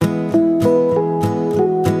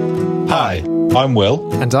I'm Will.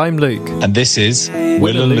 And I'm Luke. And this is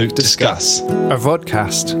Will and Luke Discuss, a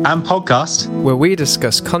vodcast and podcast where we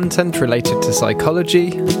discuss content related to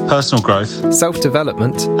psychology, personal growth,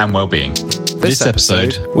 self-development, and well-being. This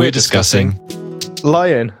episode, we're discussing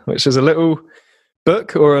Lying, which is a little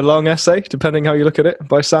book or a long essay, depending how you look at it,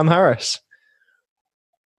 by Sam Harris.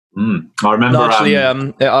 I remember. Largely,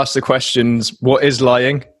 it asks the questions: what is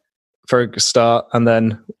lying, for a start, and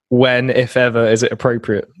then when, if ever, is it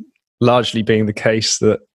appropriate? Largely being the case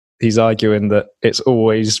that he's arguing that it's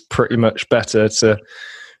always pretty much better to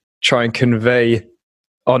try and convey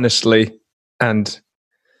honestly and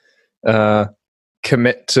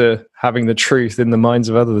commit to having the truth in the minds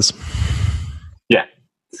of others. Yeah,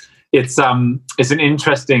 it's an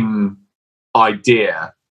interesting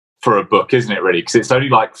idea for a book, isn't it, really? Because it's only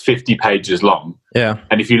like 50 pages long. Yeah.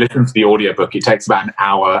 And if you listen to the audiobook, it takes about an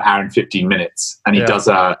hour and 15 minutes. And he does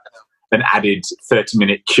an added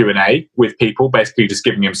 30-minute Q&A with people, basically just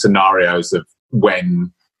giving them scenarios of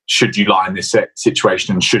when should you lie in this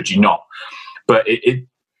situation and should you not. But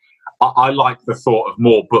I like the thought of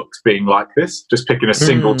more books being like this, just picking a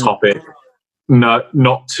single topic,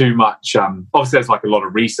 not too much. Obviously, there's like a lot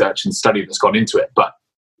of research and study that's gone into it, but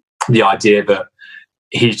the idea that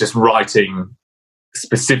he's just writing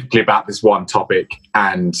specifically about this one topic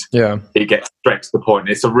and it gets straight to the point.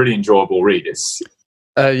 It's a really enjoyable read.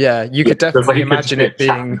 You could definitely imagine it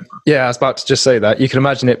being... Yeah, I was about to just say that. You can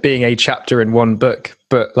imagine it being a chapter in one book,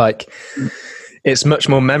 but like it's much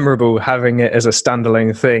more memorable having it as a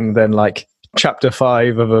standalone thing than like chapter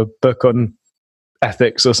 5 of a book on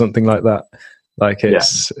ethics or something like that. Like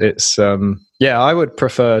I would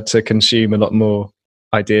prefer to consume a lot more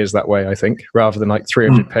ideas that way, I think, rather than like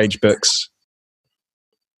 300-page books.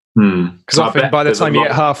 Because often by the time you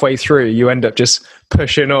get halfway through, you end up just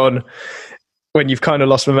pushing on when you've kind of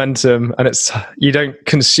lost momentum, and you don't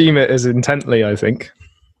consume it as intently, I think.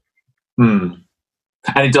 And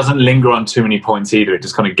it doesn't linger on too many points either. It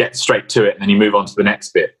just kind of gets straight to it, and then you move on to the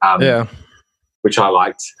next bit, which I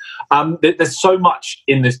liked. There's so much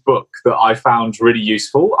in this book that I found really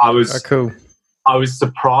useful. I was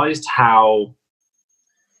surprised how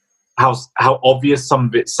obvious some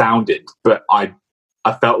of it sounded, but I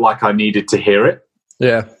felt like I needed to hear it.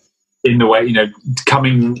 Yeah. In the way,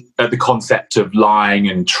 coming at the concept of lying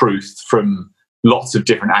and truth from lots of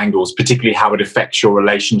different angles, particularly how it affects your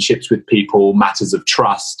relationships with people, matters of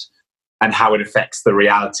trust, and how it affects the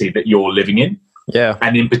reality that you're living in. Yeah.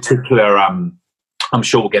 And in particular, I'm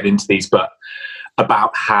sure we'll get into these, but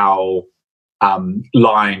about how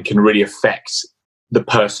lying can really affect the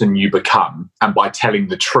person you become. And by telling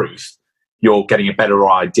the truth, you're getting a better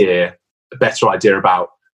idea about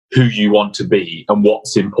who you want to be and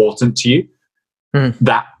what's important to you.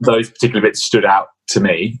 Those particular bits stood out to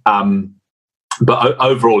me. But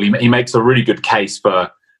overall, he makes a really good case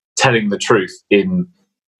for telling the truth in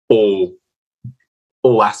all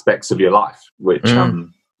aspects of your life, which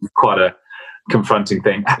is quite a confronting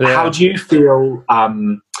thing. Yeah. How do you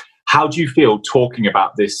feel talking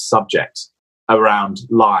about this subject around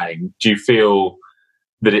lying? Do you feel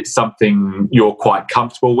that it's something you're quite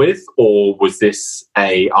comfortable with, or was this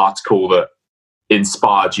a article that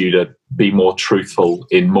inspired you to be more truthful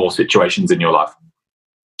in more situations in your life?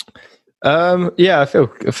 I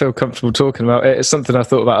feel comfortable talking about it. It's something I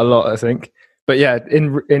thought about a lot, I think. But yeah,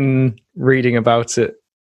 in reading about it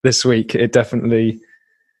this week, it definitely,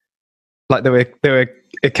 like there were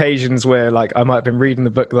occasions where like I might have been reading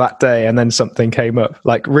the book that day and then something came up,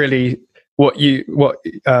 like really what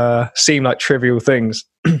seem like trivial things.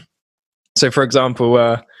 So for example,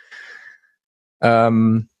 a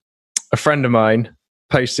friend of mine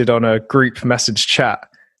posted on a group message chat,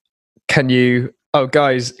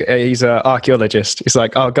 guys, he's an archaeologist. He's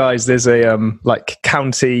like, oh guys, there's a like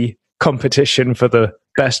county competition for the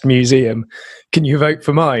best museum. Can you vote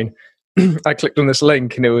for mine? I clicked on this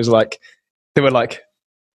link and it was like, there were like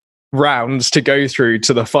rounds to go through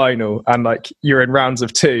to the final, and like you're in rounds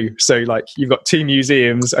of 2, so like you've got 2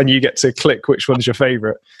 museums and you get to click which one's your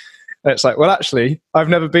favorite. And it's like, well, actually I've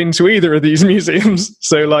never been to either of these museums,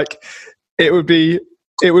 so like it would be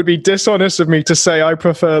dishonest of me to say I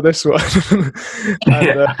prefer this one.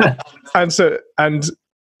 and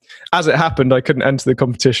as it happened, I couldn't enter the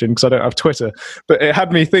competition because I don't have Twitter, but it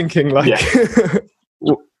had me thinking like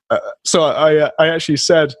so I actually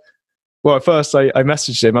said, well, at first I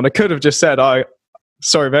messaged him, and I could have just said,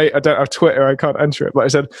 sorry, mate, I don't have Twitter, I can't enter it. But I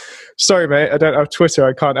said, sorry, mate, I don't have Twitter,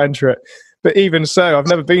 I can't enter it. But even so, I've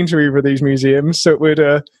never been to either of these museums, so it would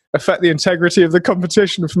affect the integrity of the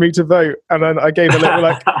competition for me to vote. And then I gave a little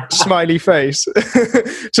like smiley face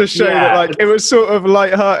to show that like it was sort of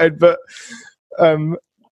lighthearted, but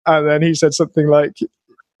And then he said something like,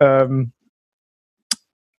 well,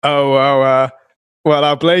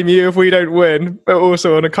 I'll blame you if we don't win, but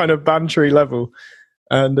also on a kind of bantery level.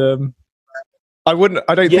 And I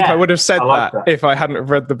don't think I would have said that if I hadn't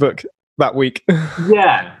read the book that week.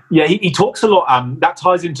 Yeah. He talks a lot. That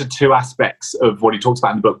ties into two aspects of what he talks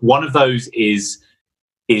about in the book. One of those is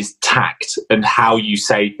tact and how you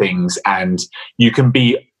say things, and you can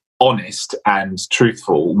be honest and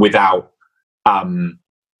truthful without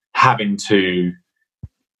having to,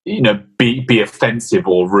 be offensive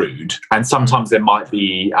or rude. And sometimes there might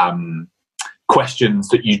be questions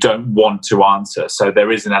that you don't want to answer. So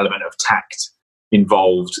there is an element of tact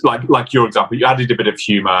involved. Like your example, you added a bit of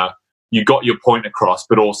humor, you got your point across,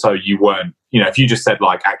 but also you weren't, if you just said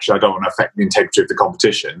like, actually, I don't want to affect the integrity of the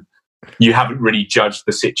competition, you haven't really judged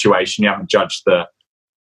the situation. You haven't judged the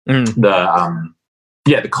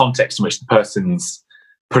context in which the person's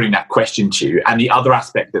putting that question to you. And the other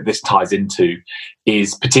aspect that this ties into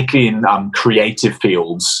is particularly in creative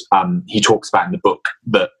fields. He talks about in the book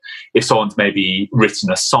that if someone's maybe written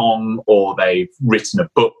a song or they've written a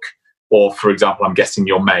book, or for example, I'm guessing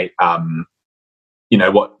your mate,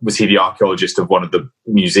 what was he, the archaeologist of one of the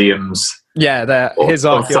museums? Yeah, his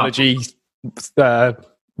archaeology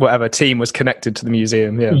whatever team was connected to the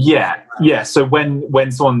museum. Yeah. So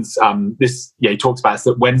when someone's he talks about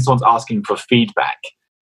that when someone's asking for feedback,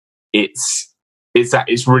 it's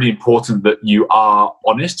really important that you are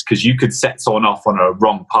honest, because you could set someone off on a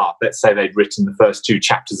wrong path. Let's say they'd written the first 2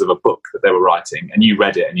 chapters of a book that they were writing, and you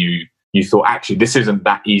read it and you thought, actually, this isn't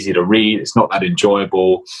that easy to read. It's not that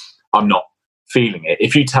enjoyable. I'm not feeling it.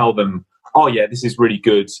 If you tell them, oh yeah, this is really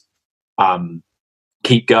good,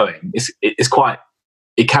 keep going.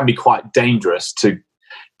 It can be quite dangerous to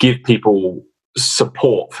give people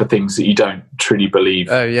support for things that you don't truly believe.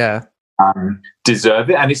 Oh yeah, deserve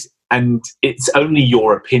it, and it's only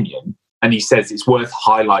your opinion. And he says it's worth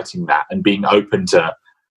highlighting that and being open to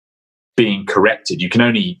being corrected. You can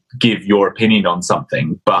only give your opinion on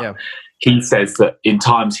something, but he says that in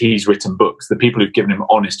times he's written books, the people who've given him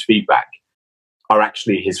honest feedback are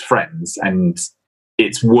actually his friends, and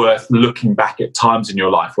it's worth looking back at times in your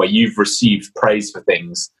life where you've received praise for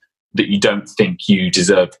things that you don't think you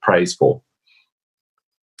deserved praise for.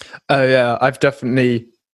 Oh yeah, I've definitely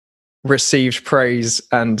received praise,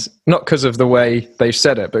 and not because of the way they've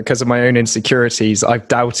said it, but because of my own insecurities. I've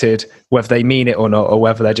doubted whether they mean it or not, or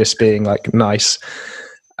whether they're just being like nice.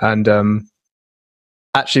 And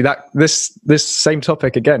actually, this same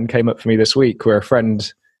topic again came up for me this week, where a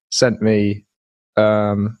friend sent me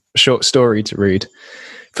a short story to read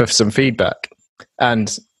for some feedback,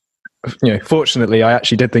 and fortunately I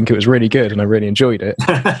actually did think it was really good and I really enjoyed it.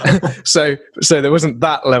 so there wasn't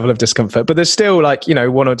that level of discomfort, but there's still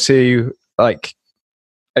one or two I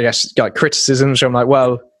guess criticisms where I'm like,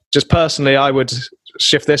 well, just personally I would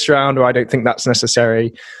shift this around, or I don't think that's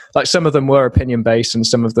necessary. Like some of them were opinion based and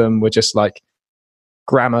some of them were just like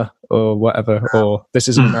grammar or whatever, or this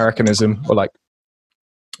is an Americanism, or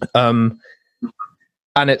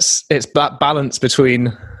and it's that balance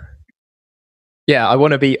between, I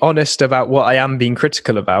want to be honest about what I am being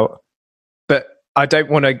critical about, but I don't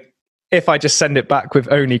want to, if I just send it back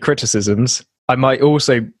with only criticisms, I might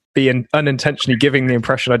also be unintentionally giving the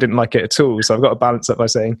impression I didn't like it at all. So I've got to balance that by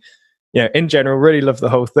saying, in general, really love the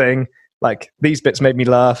whole thing. Like these bits made me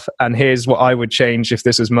laugh, and here's what I would change if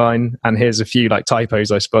this was mine, and here's a few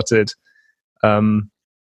typos I spotted. If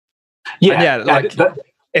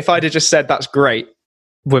I'd have just said that's great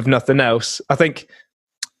with nothing else, I think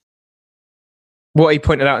what he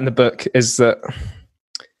pointed out in the book is that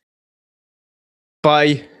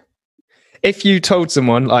if you told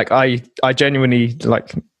someone I genuinely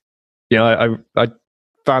I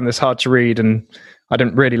found this hard to read and I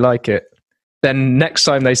didn't really like it, then next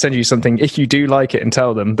time they send you something, if you do like it and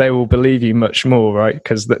tell them, they will believe you much more, right?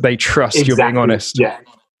 Because they trust you're being honest. Yeah,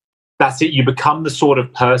 that's it. You become the sort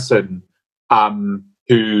of person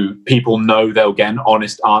who people know they'll get an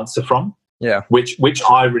honest answer from. Yeah, which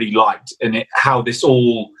I really liked, and how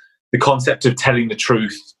the concept of telling the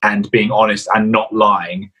truth and being honest and not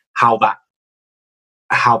lying, how that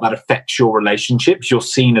affects your relationships. You're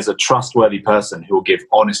seen as a trustworthy person who will give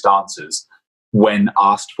honest answers when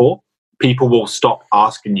asked for. People will stop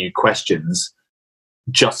asking you questions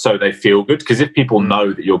just so they feel good, because if people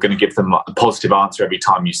know that you're going to give them a positive answer every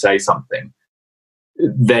time you say something,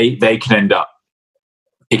 they can end up,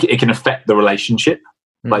 it can affect the relationship.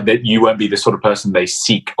 Like that, you won't be the sort of person they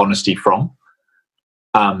seek honesty from.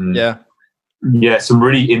 Some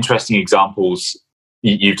really interesting examples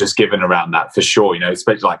you've just given around that, for sure.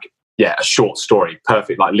 Especially a short story,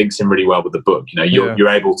 perfect, links in really well with the book. You're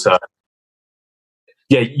able to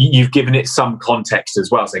you've given it some context as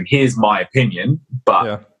well, saying here's my opinion,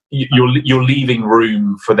 but you're leaving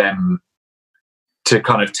room for them to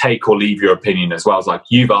kind of take or leave your opinion as well. It's like,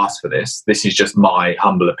 you've asked for this. This is just my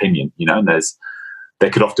humble opinion, and there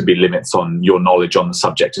could often be limits on your knowledge on the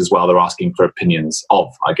subject as well. They're asking for opinions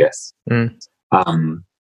of, I guess.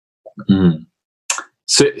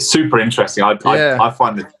 So, super interesting. I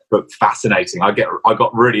find the book fascinating. I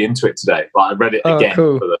got really into it today. I read it again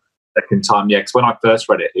for the second time. Yeah, because when I first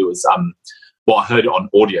read it, it was I heard it on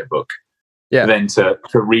audiobook. Yeah. Then to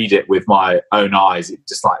read it with my own eyes, it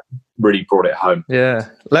just like really brought it home. Yeah.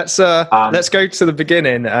 Let's go to the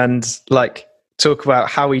beginning and like talk about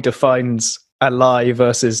how he defines a lie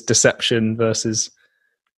versus deception versus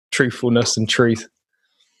truthfulness and truth.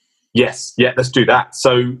 Yes. Yeah, let's do that.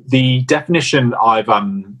 So the definition I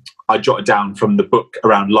jotted down from the book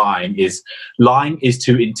around lying is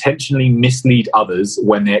to intentionally mislead others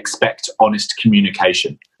when they expect honest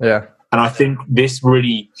communication. Yeah. And I think this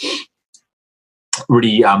really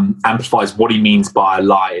amplifies what he means by a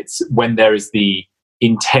lie. It's when there is the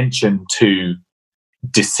intention to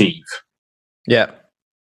deceive. Yeah.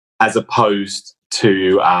 As opposed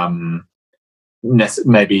to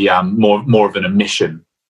maybe more of an omission.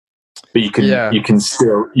 But you can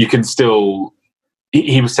still.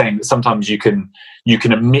 He was saying that sometimes you can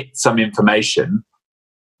omit some information,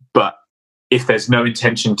 but if there's no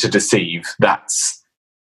intention to deceive, that's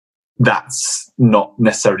not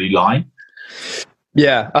necessarily lying.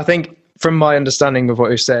 Yeah, I think from my understanding of what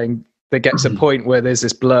you're saying, there gets a point where there's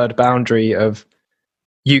this blurred boundary of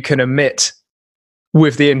you can omit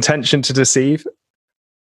with the intention to deceive.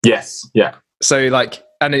 Yes, yeah. So like,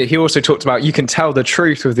 and he also talked about you can tell the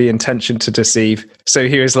truth with the intention to deceive. So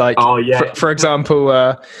he was like, for example,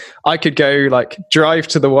 I could go like drive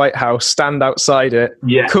to the White House, stand outside it,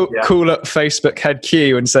 call up Facebook head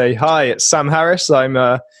Q and say, "Hi, it's Sam Harris.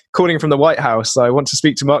 I'm calling from the White House. I want to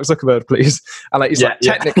speak to Mark Zuckerberg, please." And like,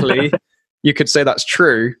 technically, you could say that's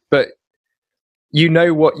true, but you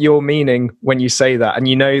know what you're meaning when you say that, and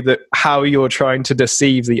you know that how you're trying to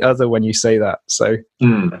deceive the other when you say that. So.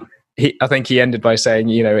 I think he ended by saying,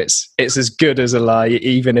 it's as good as a lie,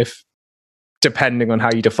 even if, depending on how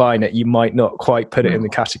you define it, you might not quite put it in the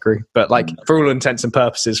category. But like, for all intents and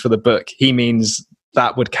purposes for the book, he means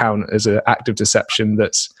that would count as an act of deception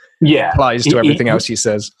that's applies to everything else he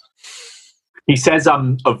says. He says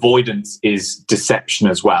avoidance is deception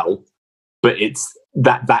as well, but it's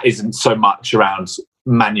that isn't so much around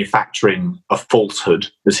manufacturing a falsehood,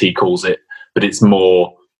 as he calls it, but it's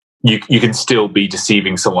more... You can still be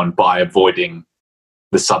deceiving someone by avoiding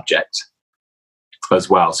the subject as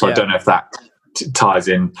well. So I don't know if that ties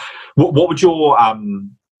in. What would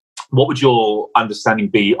your understanding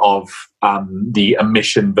be of the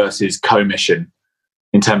omission versus commission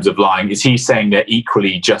in terms of lying? Is he saying they're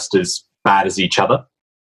equally just as bad as each other?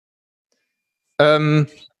 I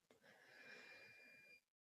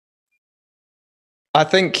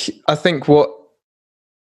think what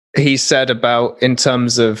he said about in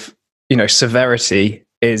terms of severity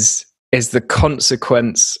is the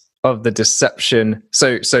consequence of the deception.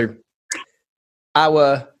 So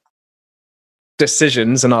our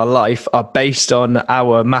decisions in our life are based on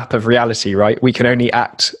our map of reality, right? We can only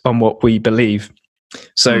act on what we believe.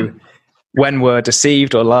 So when we're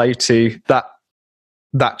deceived or lied to,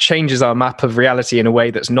 that changes our map of reality in a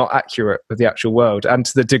way that's not accurate with the actual world. And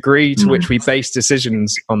to the degree to which we base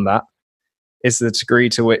decisions on that is the degree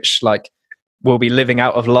to which like we'll be living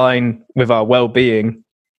out of line with our well-being.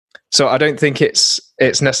 So I don't think it's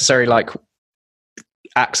necessarily like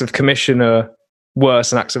acts of commission are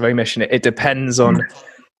worse than acts of omission. It depends on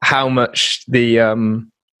how much the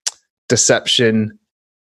deception,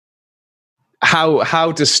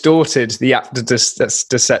 how distorted the act of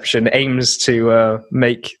deception aims to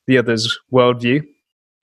make the other's worldview.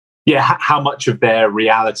 Yeah, how much of their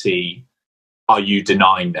reality are you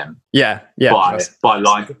denying them? By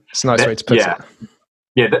lying. It's a nice way to put it.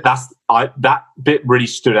 Yeah, that bit really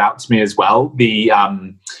stood out to me as well. The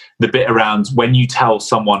bit around when you tell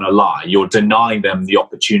someone a lie, you're denying them the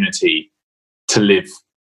opportunity to live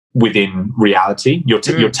within reality.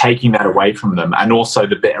 You're taking that away from them, and also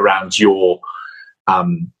the bit around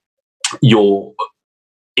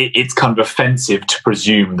it's kind of offensive to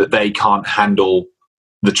presume that they can't handle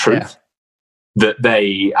the truth, that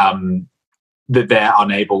they're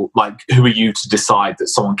unable. Like, who are you to decide that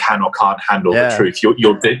someone can or can't handle the truth?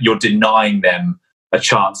 You're denying them a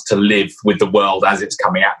chance to live with the world as it's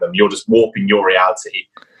coming at them. You're just warping your reality,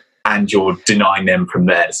 and you're denying them from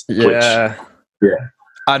theirs.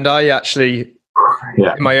 And I actually,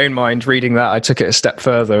 in my own mind, reading that, I took it a step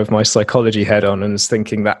further with my psychology head on and was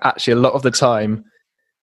thinking that actually a lot of the time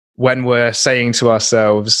when we're saying to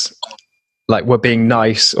ourselves, like, we're being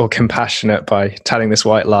nice or compassionate by telling this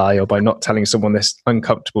white lie or by not telling someone this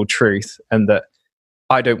uncomfortable truth, and that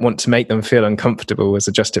I don't want to make them feel uncomfortable as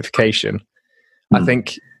a justification. I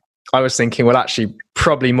think I was thinking, well, actually,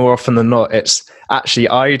 probably more often than not, it's actually,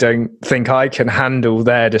 I don't think I can handle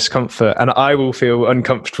their discomfort, and I will feel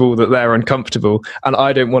uncomfortable that they're uncomfortable, and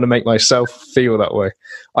I don't want to make myself feel that way.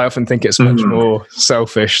 I often think it's much more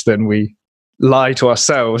selfish than we lie to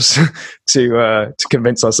ourselves to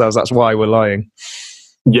convince ourselves that's why we're lying.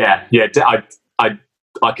 Yeah.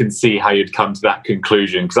 I can see how you'd come to that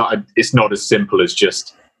conclusion, because it's not as simple as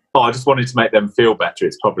just, I just wanted to make them feel better.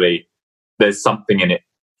 It's probably, there's something in it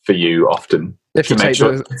for you often. If you take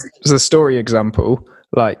the story example,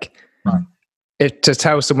 like, if to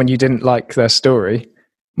tell someone you didn't like their story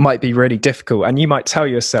might be really difficult, and you might tell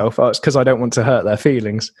yourself, oh, it's because I don't want to hurt their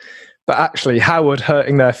feelings. But actually, how would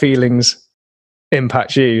hurting their feelings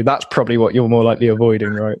impact you? That's probably what you're more likely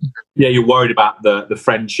avoiding, right? Yeah, you're worried about the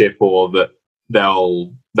friendship, or that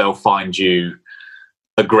they'll find you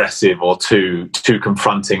aggressive or too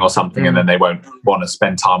confronting or something, and then they won't want to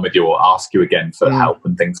spend time with you or ask you again for help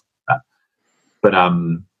and things like that. But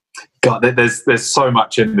God, there's so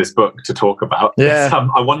much in this book to talk about. Yeah.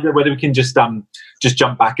 I wonder whether we can just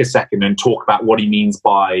jump back a second and talk about what he means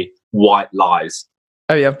by white lies.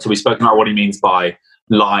 Oh yeah. So we spoke about what he means by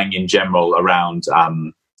lying in general around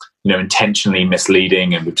intentionally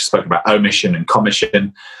misleading, and we've just spoken about omission and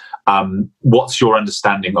commission. What's your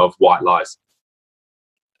understanding of white lies?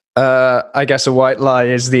 I guess a white lie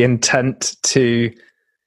is the intent to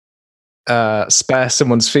spare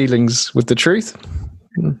someone's feelings with the truth.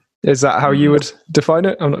 Is that how you would define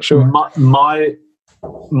it? I'm not sure. My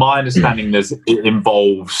understanding is it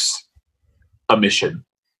involves omission,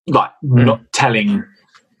 like not telling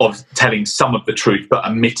some of the truth, but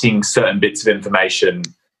omitting certain bits of information,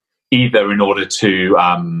 either in order to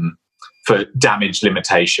for damage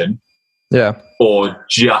limitation, or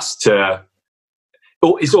just to.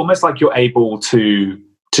 It's almost like you're able to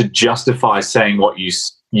justify saying what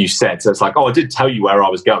you said. So it's like, oh, I did tell you where I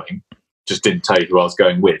was going, just didn't tell you who I was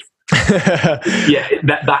going with. Yeah,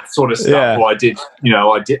 that sort of stuff. Yeah. Or I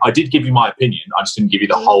did give you my opinion. I just didn't give you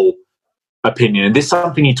the whole opinion. And this is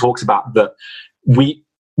something he talks about, that we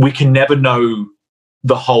can never know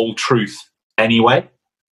the whole truth anyway.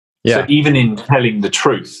 Yeah. So even in telling the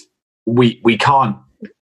truth, we don't.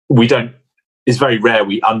 It's very rare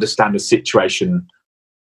we understand a situation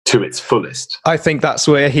to its fullest. I think that's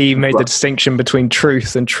where he made the distinction between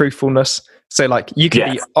truth and truthfulness. So, like, you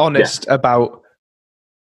can be honest about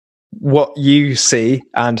what you see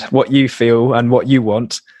and what you feel and what you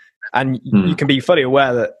want, and you can be fully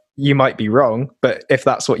aware that you might be wrong, but if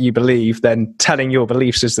that's what you believe, then telling your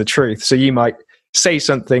beliefs is the truth. So you might say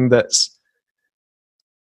something that's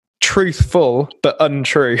truthful but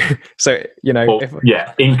untrue. So,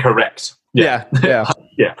 incorrect. Yeah.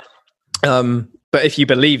 But if you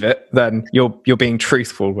believe it, then you're being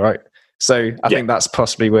truthful, right? So I think that's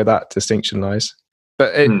possibly where that distinction lies.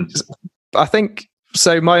 But I think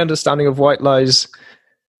so. My understanding of white lies,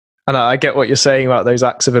 and I get what you're saying about those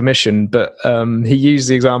acts of omission, but he used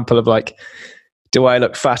the example of, like, do I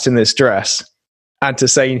look fat in this dress? And to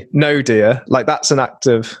say no, dear, like, that's an act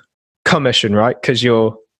of commission, right? Because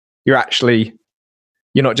you're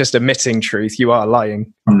not just omitting truth, you are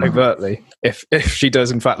lying overtly if she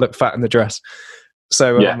does in fact look fat in the dress.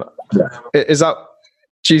 So is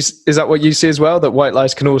that what you see as well, that white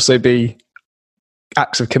lies can also be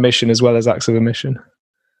acts of commission as well as acts of omission?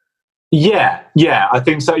 Yeah, I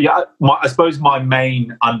think so. Yeah, I suppose my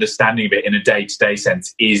main understanding of it in a day-to-day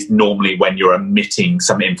sense is normally when you're omitting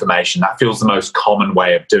some information. That feels the most common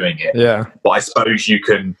way of doing it. Yeah. But I suppose you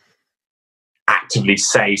can actively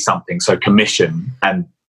say something, so commission. And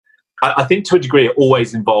I think to a degree it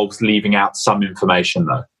always involves leaving out some information,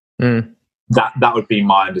 though. That would be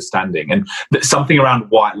my understanding. And something around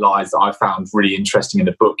white lies that I found really interesting in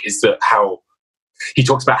the book is that how he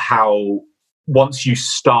talks about how once you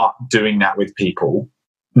start doing that with people,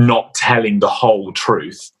 not telling the whole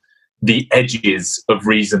truth, the edges of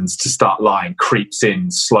reasons to start lying creeps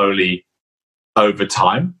in slowly over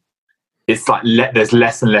time. It's like there's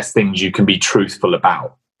less and less things you can be truthful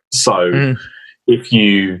about. So if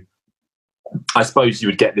you, I suppose you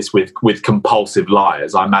would get this with compulsive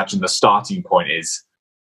liars. I imagine the starting point is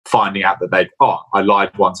finding out that I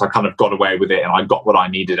lied once, I kind of got away with it and I got what I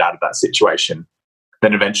needed out of that situation.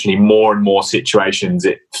 Then eventually more and more situations,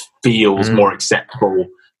 it feels more acceptable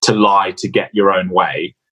to lie to get your own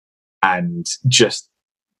way, and just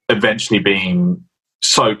eventually being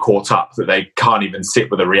so caught up that they can't even sit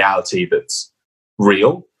with a reality that's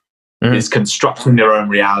real. is constructing their own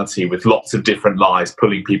reality with lots of different lies,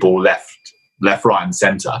 pulling people left, right, and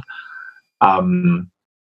centre. I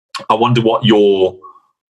wonder what your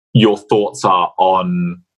thoughts are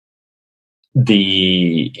on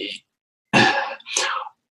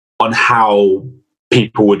how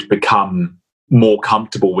people would become more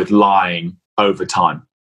comfortable with lying over time.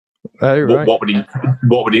 Oh, right. What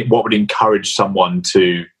would encourage someone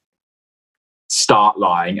to start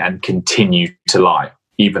lying and continue to lie,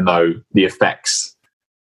 even though the effects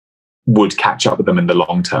would catch up with them in the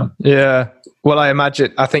long term? Yeah. Well, I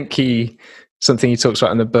think something he talks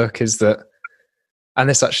about in the book is that, and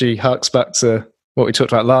this actually harks back to what we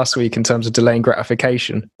talked about last week in terms of delaying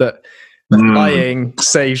gratification, that lying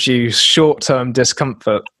saves you short-term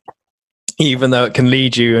discomfort, even though it can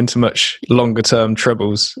lead you into much longer-term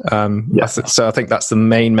troubles. So I think that's the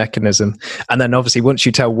main mechanism. And then obviously once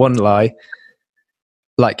you tell one lie,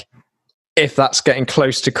 like if that's getting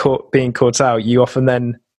close to being caught out, you often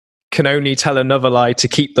then can only tell another lie to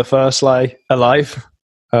keep the first lie alive.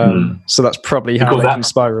 So that's probably how they can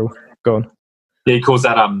spiral. Go on. Yeah, he calls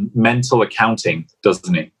that mental accounting,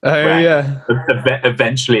 doesn't he? Oh, yeah.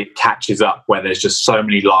 Eventually it catches up where there's just so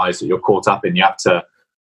many lies that you're caught up in. You have to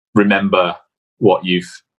remember what you've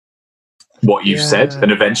said,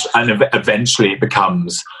 and eventually it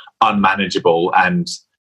becomes unmanageable, and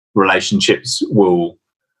relationships will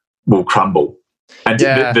crumble. And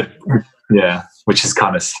which is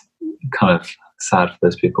kind of sad for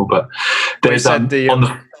those people. But there's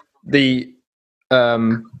the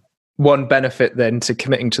one benefit then to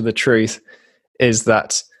committing to the truth is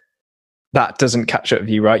that doesn't catch up with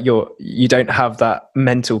you, right? You don't have that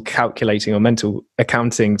mental calculating or mental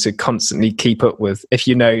accounting to constantly keep up with. If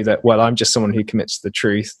you know that, well, I'm just someone who commits to the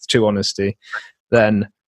truth, to honesty, then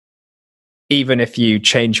even if you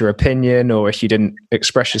change your opinion or if you didn't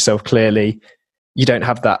express yourself clearly, you don't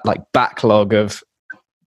have that like backlog of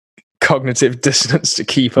cognitive dissonance to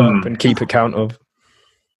keep up and keep account of.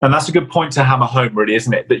 And that's a good point to hammer home, really,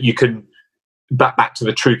 isn't it? That you can back to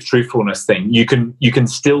the truthfulness thing. You can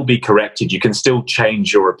still be corrected. You can still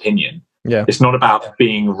change your opinion. Yeah, it's not about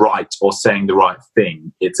being right or saying the right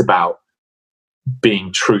thing. It's about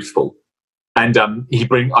being truthful. And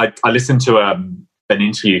I listened to an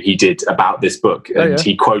interview he did about this book, and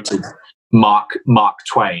he quoted Mark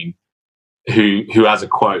Twain, who has a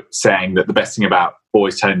quote saying that the best thing about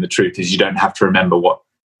always telling the truth is you don't have to remember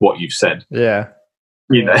what you've said. Yeah.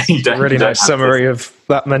 You know, really nice summary of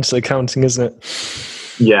that mental accounting, isn't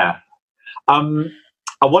it? Yeah. I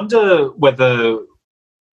wonder whether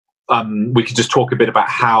we could just talk a bit about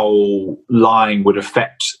how lying would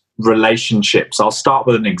affect relationships. I'll start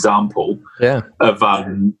with an example of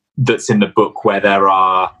that's in the book where there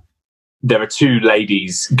are two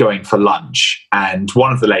ladies going for lunch, and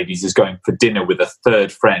one of the ladies is going for dinner with a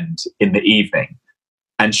third friend in the evening,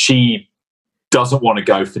 and she doesn't want to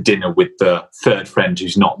go for dinner with the third friend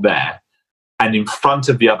who's not there. And in front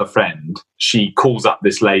of the other friend, she calls up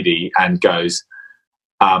this lady and goes,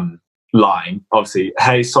 lying, obviously,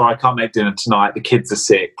 hey, sorry, I can't make dinner tonight. The kids are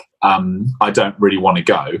sick. I don't really want to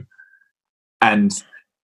go. And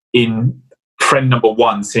in friend number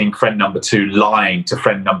one seeing friend number two lying to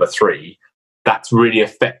friend number three, that's really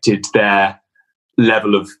affected their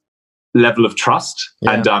level of trust.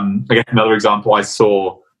 Yeah. And again, another example I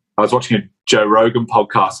was watching a Joe Rogan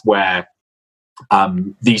podcast where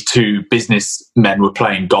these two businessmen were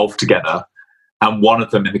playing golf together, and one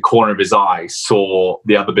of them in the corner of his eye saw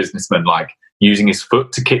the other businessman like using his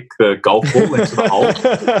foot to kick the golf ball into the hole,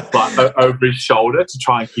 like over his shoulder to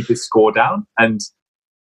try and keep his score down. And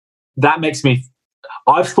that makes me,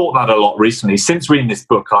 I've thought that a lot recently. Since reading this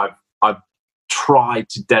book, I've tried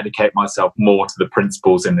to dedicate myself more to the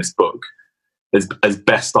principles in this book as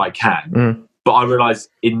best I can. But I realise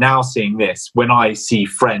in now seeing this, when I see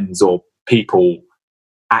friends or people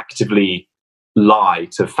actively lie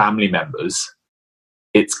to family members,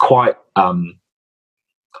 it's quite, I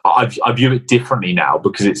view it differently now,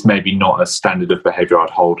 because it's maybe not a standard of behaviour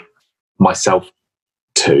I'd hold myself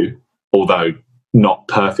to, although not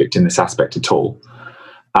perfect in this aspect at all.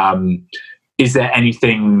 Is there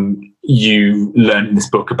anything you learned in this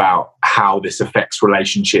book about how this affects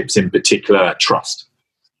relationships, in particular trust?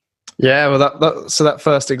 Yeah, well, so that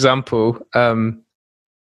first example,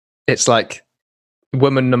 it's like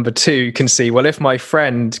woman number two can see, well, if my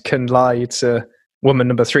friend can lie to woman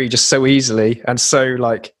number three just so easily and so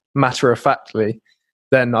like matter-of-factly,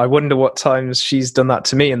 then I wonder what times she's done that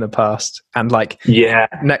to me in the past. And like,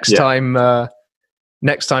 next time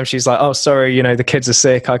she's like, oh, sorry, the kids are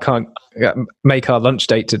sick, I can't make our lunch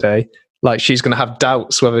date today. Like, she's going to have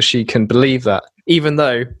doubts whether she can believe that, even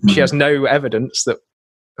though she has no evidence that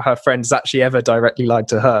her friends actually ever directly lied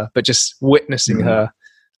to her, but just witnessing her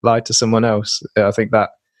lie to someone else. I think that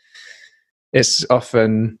it's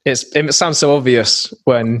often, it sounds so obvious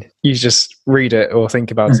when you just read it or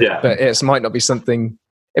think about it, but it might not be something,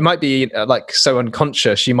 it might be like so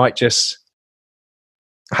unconscious. You might just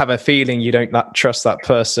have a feeling you don't trust that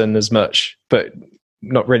person as much, but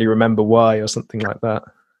not really remember why or something like that.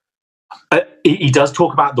 He does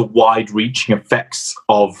talk about the wide-reaching effects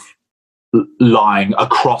of lying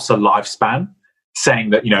across a lifespan, saying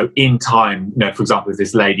that, in time, for example, if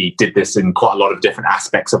this lady did this in quite a lot of different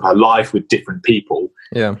aspects of her life with different people,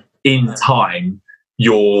 in time,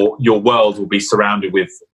 your world will be surrounded with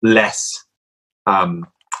less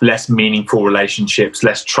meaningful relationships,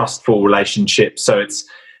 less trustful relationships. So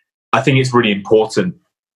I think it's really important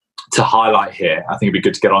to highlight here, I think it'd be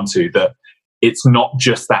good to get onto, that it's not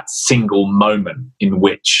just that single moment in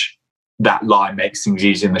which that lie makes things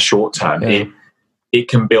easy in the short term. It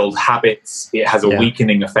can build habits, it has a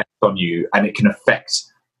weakening effect on you, and it can affect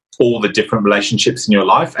all the different relationships in your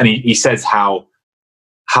life. And he says how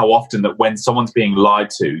often that when someone's being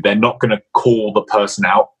lied to, they're not going to call the person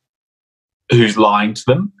out who's lying to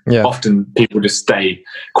them. Often people just stay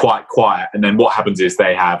quite quiet, and then what happens is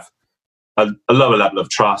they have a lower level of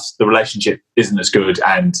trust, the relationship isn't as good,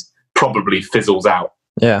 and probably fizzles out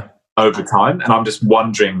over time. And I'm just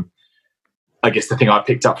wondering, I guess the thing I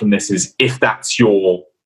picked up from this is, if that's your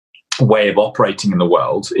way of operating in the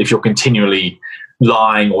world, if you're continually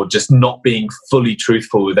lying or just not being fully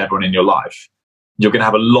truthful with everyone in your life, you're going to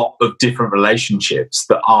have a lot of different relationships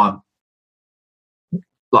that aren't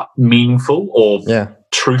like meaningful or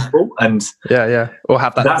truthful. And or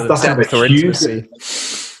have that that's depth or intimacy.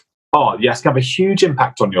 Oh yes, can have a huge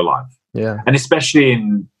impact on your life. And especially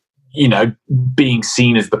in, being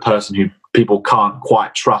seen as the person who people can't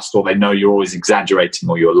quite trust, or they know you're always exaggerating,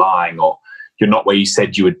 or you're lying, or you're not where you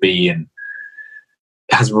said you would be. And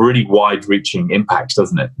it has really wide-reaching impacts,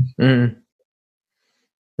 doesn't it?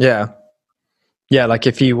 Like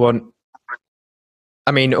if you want,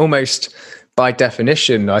 I mean, almost by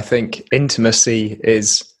definition, I think intimacy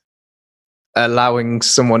is allowing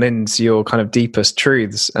someone into your kind of deepest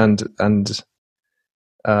truths, and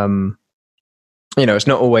it's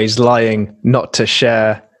not always lying not to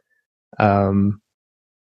share all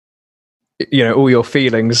your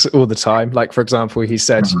feelings all the time. Like, for example, he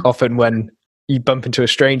said often when you bump into a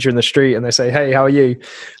stranger in the street and they say, "Hey, how are you?"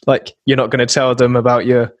 Like, you're not going to tell them about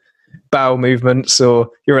your bowel movements or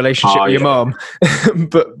your relationship with your mom,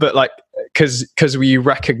 but like, because we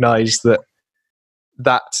recognize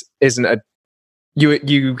that isn't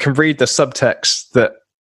you can read the subtext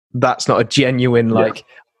that's not a genuine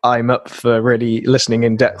I'm up for really listening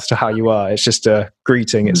in depth to how you are. It's just a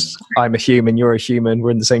greeting. It's, I'm a human, you're a human, we're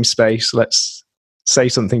in the same space, let's say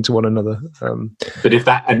something to one another. But if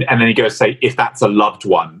that, and then he goes, say, if that's a loved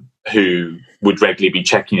one who would regularly be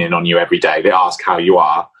checking in on you every day, they ask how you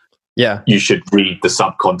are, you should read the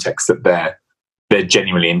subcontext that they're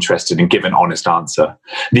genuinely interested and give an honest answer.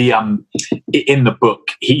 In the book,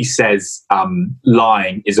 he says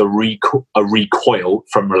lying is a recoil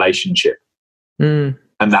from relationship.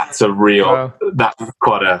 And that's that's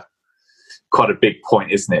quite a big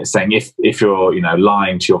point, isn't it? Saying if you're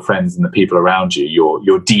lying to your friends and the people around you,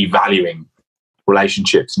 you're devaluing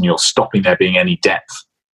relationships, and you're stopping there being any depth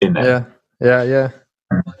in there.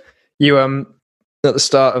 You at the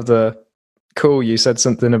start of the call, you said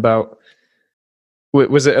something about,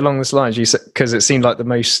 was it along this lines? You said, because it seemed like the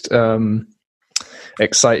most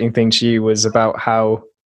exciting thing to you was about how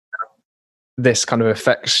this kind of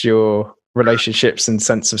affects your relationships and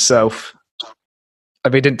sense of self.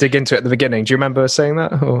 We didn't dig into it at the beginning. Do you remember saying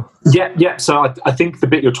that? Or? Yeah. So I think the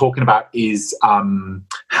bit you're talking about is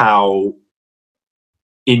how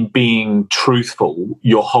in being truthful,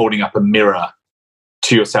 you're holding up a mirror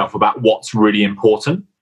to yourself about what's really important.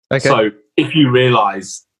 Okay. So if you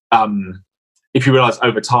realize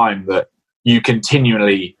over time that you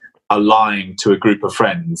continually are lying to a group of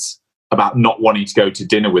friends about not wanting to go to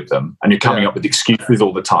dinner with them, and you're coming up with excuses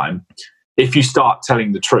all the time, if you start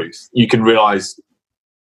telling the truth, you can realize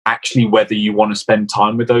actually whether you want to spend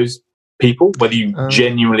time with those people, whether you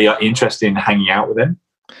genuinely are interested in hanging out with them.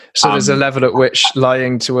 So there's a level at which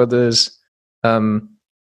lying to others, you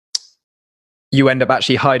end up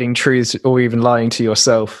actually hiding truths or even lying to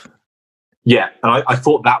yourself. Yeah, and I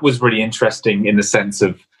thought that was really interesting in the sense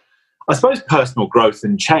of, I suppose, personal growth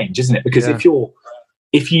and change, isn't it? Because if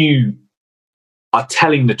you are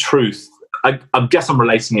telling the truth, I guess I'm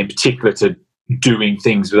relating in particular to doing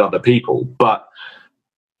things with other people, but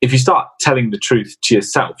if you start telling the truth to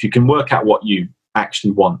yourself, you can work out what you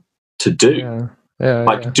actually want to do.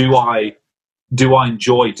 Do do I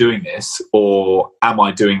enjoy doing this, or am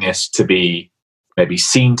I doing this to be maybe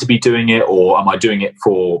seen to be doing it, or am I doing it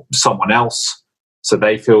for someone else so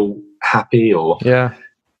they feel happy? Or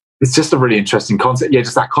it's just a really interesting concept. Yeah,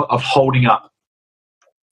 just that of holding up.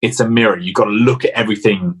 It's a mirror. You've got to look at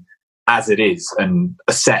everything as it is and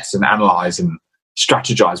assess and analyze and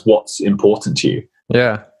strategize what's important to you.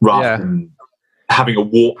 Yeah. Rather than having a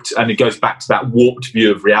warped, and it goes back to that warped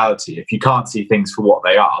view of reality. If you can't see things for what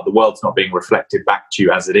they are, the world's not being reflected back to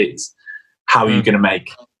you as it is. How are you going to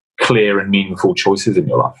make clear and meaningful choices in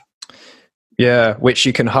your life? Yeah, which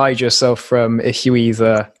you can hide yourself from if you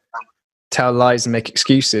either tell lies and make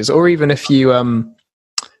excuses, or even if you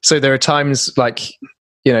so there are times like,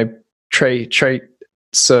 you know,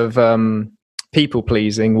 traits of people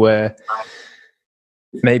pleasing where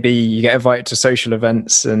maybe you get invited to social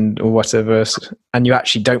events or whatever, and you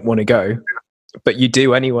actually don't want to go, but you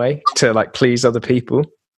do anyway to like please other people.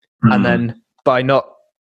 And then by not,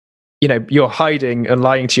 you know, you're hiding and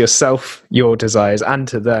lying to yourself, your desires, and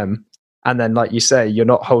to them. And then, like you say, you're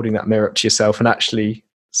not holding that mirror up to yourself and actually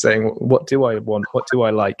saying, what do I want? What do I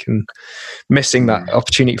like? And missing that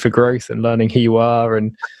opportunity for growth and learning who you are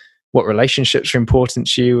and what relationships are important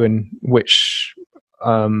to you and which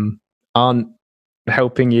aren't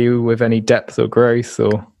helping you with any depth or growth.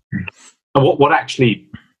 Or what actually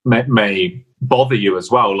may bother you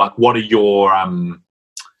as well? Like, what are your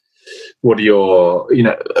you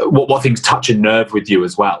know, what things touch a nerve with you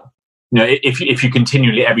as well? You know, if you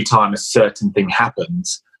continually, every time a certain thing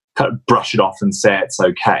happens, kind of brush it off and say it's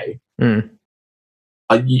okay.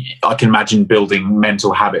 I can imagine building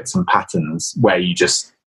mental habits and patterns where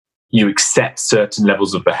you accept certain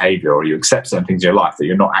levels of behavior, or you accept certain things in your life that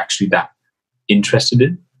you're not actually that interested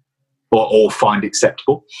in or find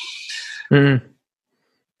acceptable.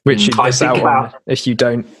 Which you miss out on if you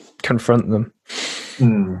don't confront them.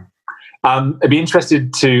 I'd be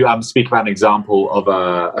interested to speak about an example of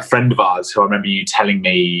a friend of ours who I remember you telling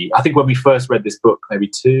me, I think when we first read this book, maybe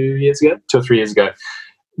 2 or 3 years ago,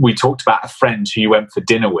 we talked about a friend who you went for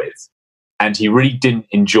dinner with, and he really didn't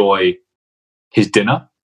enjoy his dinner.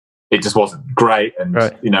 It just wasn't great, and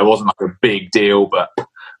you know, it wasn't like a big deal. But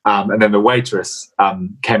and then the waitress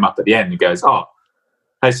came up at the end and goes, "Oh,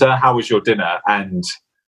 hey sir, how was your dinner?" And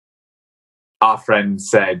our friend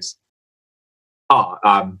said,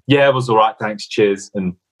 yeah, it was all right, thanks, cheers.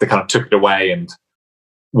 And they kind of took it away and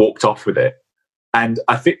walked off with it. And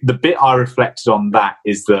I think the bit I reflected on that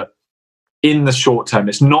is that in the short term,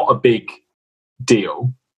 it's not a big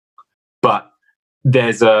deal, but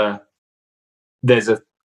there's a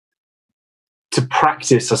to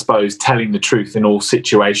practice, I suppose, telling the truth in all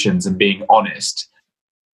situations and being honest.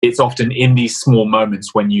 It's often in these small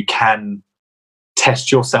moments when you can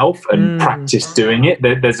test yourself and practice doing it.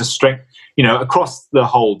 There's a strength, you know, across the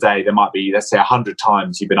whole day, there might be, let's say, 100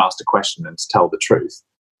 times you've been asked a question and to tell the truth.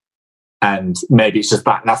 And maybe it's just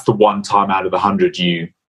that's the one time out of 100 you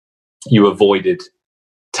avoided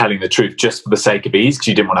telling the truth just for the sake of ease, because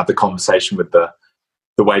you didn't want to have the conversation with the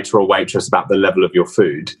waiter or waitress about the level of your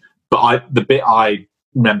food. But the bit I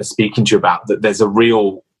remember speaking to you about, that there's a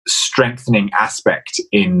real strengthening aspect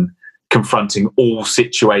in confronting all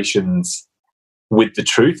situations with the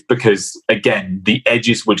truth, because again, the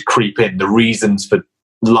edges would creep in. The reasons for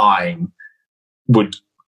lying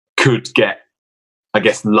could get, I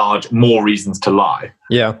guess, more reasons to lie.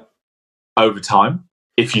 Yeah. Over time,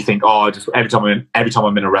 if you think, just every time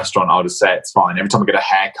I'm in a restaurant, I'll just say it's fine. Every time I get a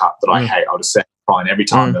haircut that I hate, I'll just say it's fine. Every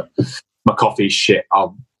time that my coffee's shit, I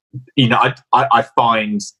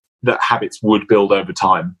find that habits would build over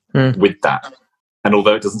time with that. And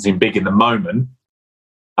although it doesn't seem big in the moment,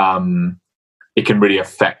 it can really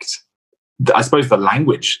affect, I suppose, the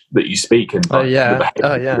language that you speak and the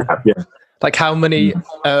behavior you have. Yeah. Like how many,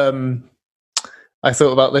 I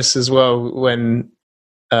thought about this as well when,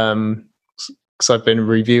 because I've been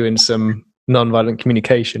reviewing some nonviolent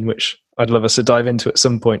communication, which I'd love us to dive into at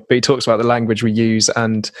some point, but he talks about the language we use,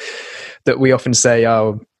 and that we often say,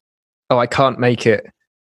 oh, I can't make it.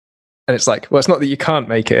 And it's like, well, it's not that you can't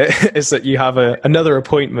make it, it's that you have another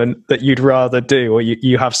appointment that you'd rather do, or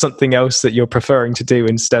you have something else that you're preferring to do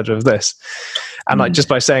instead of this. And like, just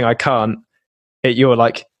by saying I can't, you're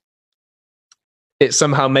like, it's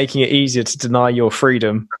somehow making it easier to deny your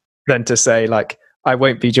freedom than to say, like, I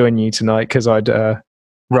won't be joining you tonight because I'd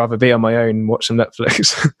rather be on my own and watch some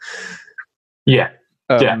Netflix. Yeah.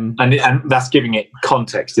 And that's giving it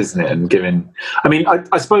context, isn't it? And giving, I mean,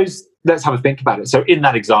 I suppose let's have a think about it. So in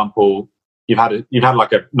that example, you've had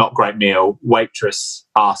like a not great meal. Waitress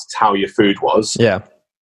asks how your food was. Yeah.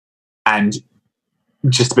 And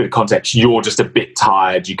just a bit of context, you're just a bit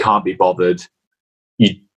tired. You can't be bothered.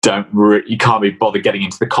 you can't be bothered getting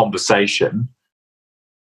into the conversation.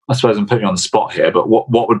 I suppose I'm putting you on the spot here, but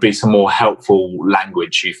what would be some more helpful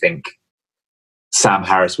language you think Sam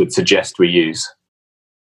Harris would suggest we use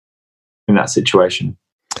in that situation?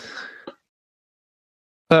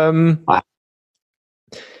 I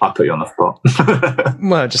put you on the spot.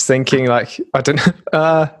 Well, just thinking like, I don't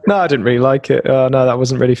no, I didn't really like it. No, that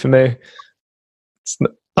wasn't really for me. It's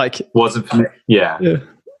not, like, wasn't for me. Yeah.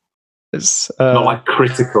 It's not like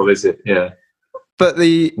critical, is it? Yeah. But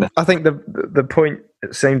I think the point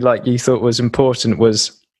it seemed like you thought was important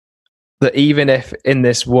was that even if in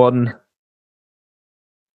this one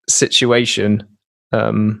situation,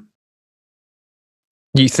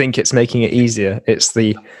 you think it's making it easier, it's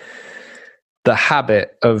the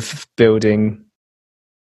habit of building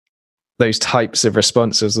those types of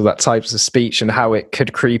responses or that types of speech and how it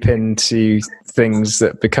could creep into things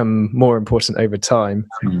that become more important over time.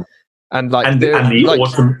 And like,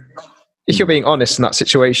 if you're being honest in that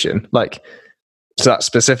situation, like to that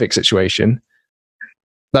specific situation,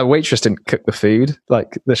 that waitress didn't cook the food,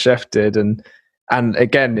 like the chef did, and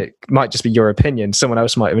again, it might just be your opinion. Someone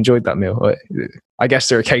else might have enjoyed that meal. I guess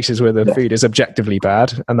there are cases where the food is objectively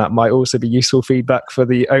bad, and that might also be useful feedback for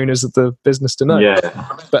the owners of the business to know.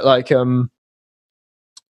 Yeah. But like,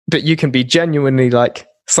 but you can be genuinely like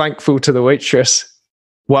thankful to the waitress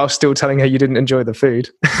while still telling her you didn't enjoy the food.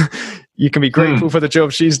 You can be grateful for the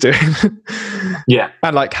job she's doing. Yeah.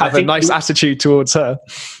 And like have a nice attitude towards her.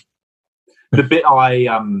 The bit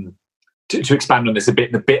to expand on this a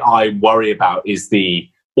bit, the bit I worry about is the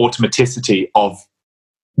automaticity of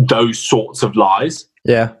those sorts of lies.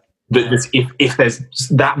 Yeah. That if there's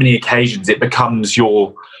that many occasions, it becomes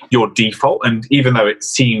your default. And even though it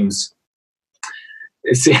feels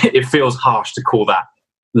harsh to call that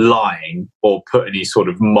lying or put any sort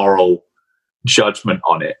of moral judgment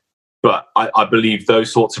on it, but I believe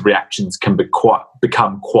those sorts of reactions can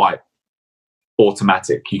become quite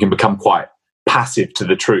automatic. You can become quite passive to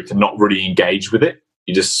the truth and not really engage with it.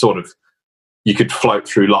 You just you could float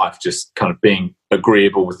through life just kind of being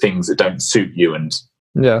agreeable with things that don't suit you and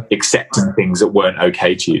accepting things that weren't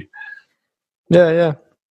okay to you. Yeah.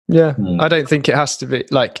 I don't think it has to be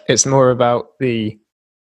like, it's more about the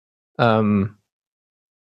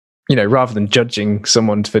rather than judging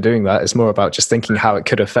someone for doing that, it's more about just thinking how it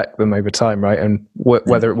could affect them over time, right? And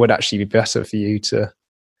whether it would actually be better for you to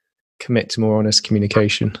commit to more honest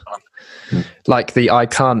communication. Like the I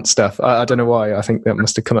can't stuff. I don't know why. I think that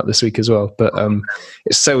must have come up this week as well. But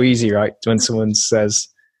it's so easy, right? When someone says,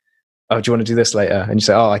 "Oh, do you want to do this later?" and you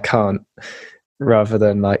say, "Oh, I can't," rather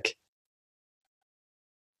than like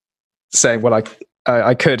saying, "Well,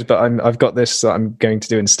 I could, but I've got this that I'm going to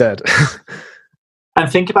do instead." And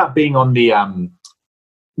think about being on the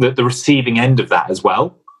receiving end of that as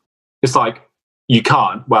well. It's like, you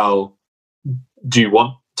can't. Well, do you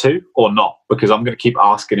want to or not? Because I'm going to keep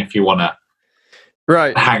asking if you want to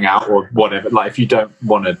hang out or whatever. Like, if you don't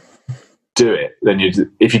want to do it, then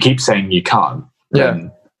if you keep saying you can't,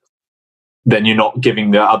 then you're not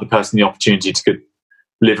giving the other person the opportunity to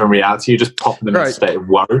live in reality. You're just popping them in a state of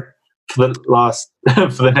worry for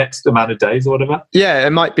the next amount of days or whatever. Yeah,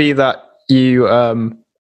 it might be that you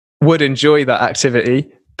would enjoy that activity,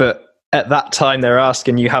 but at that time they're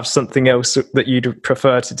asking you have something else that you'd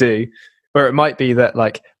prefer to do. Or it might be that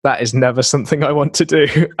like, that is never something I want to do.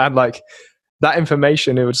 And like that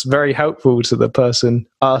information, it was very helpful to the person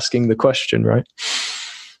asking the question, right?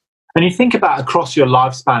 And you think about across your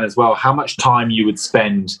lifespan as well, how much time you would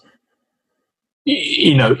spend,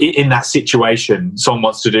 in that situation. Someone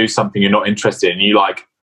wants to do something you're not interested in, you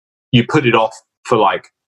put it off for like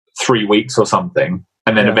 3 weeks or something,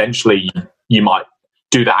 and then eventually you might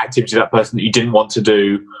do that activity to that person that you didn't want to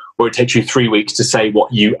do, or it takes you 3 weeks to say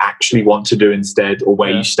what you actually want to do instead, or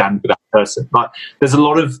where you stand with that person. But there's a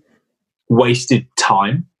lot of wasted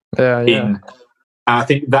time and I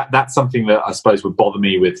think that's something that I suppose would bother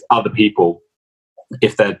me with other people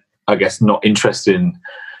if they're, I guess, not interested in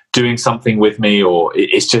doing something with me, or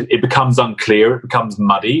it becomes unclear, it becomes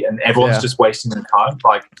muddy, and everyone's just wasting their time.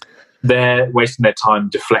 Like, they're wasting their time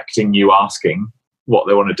deflecting you asking what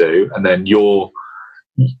they want to do, and then you're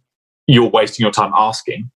wasting your time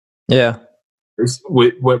asking. Yeah.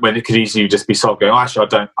 When it could easily just be solved going, actually,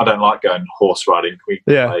 I don't like going horse riding. Can we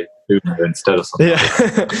play Uno instead or something? Yeah.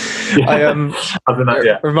 I don't know.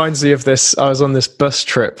 It reminds me of this. I was on this bus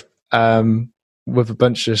trip with a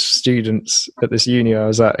bunch of students at this uni I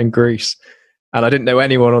was at in Greece. And I didn't know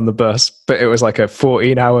anyone on the bus, but it was like a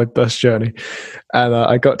 14-hour bus journey. And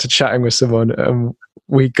I got to chatting with someone, and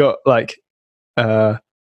we got like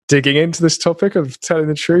digging into this topic of telling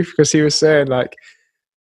the truth, because he was saying like,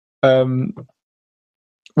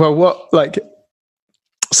 Well, what, like,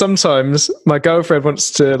 sometimes my girlfriend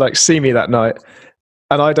wants to like see me that night,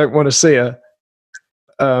 and I don't want to see her.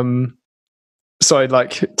 So I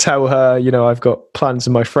like tell her, you know, I've got plans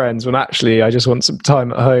with my friends, when actually I just want some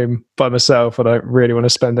time at home by myself. I don't really want to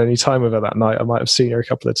spend any time with her that night. I might have seen her a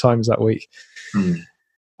couple of times that week. And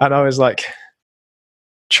I was like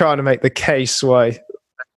trying to make the case why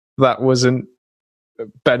that wasn't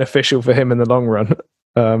beneficial for him in the long run.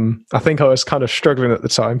 I think I was kind of struggling at the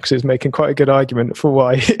time because he was making quite a good argument for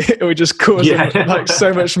why it would just cause him, like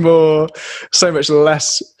so much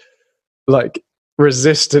less like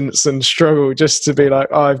resistance and struggle just to be like,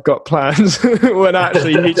 oh, I've got plans, when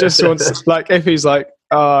actually he just wants, like, if he's like,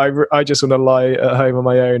 oh, I just want to lie at home on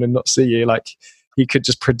my own and not see you, like, he could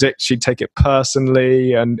just predict she'd take it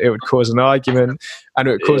personally and it would cause an argument and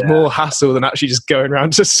it would cause more hassle than actually just going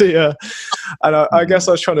around to see her. And I guess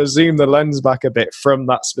I was trying to zoom the lens back a bit from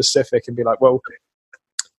that specific and be like, well,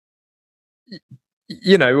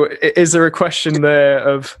 you know, is there a question there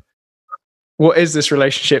of what is this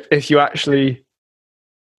relationship if you actually,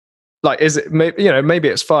 like, is it, maybe, you know, maybe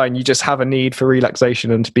it's fine, you just have a need for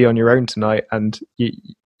relaxation and to be on your own tonight, and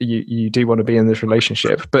you do want to be in this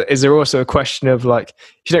relationship. But is there also a question of, like,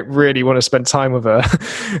 if you don't really want to spend time with her,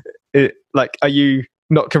 like, are you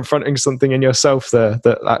not confronting something in yourself there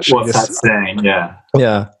that actually what's that saying?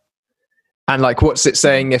 Yeah. And like, what's it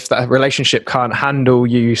saying if that relationship can't handle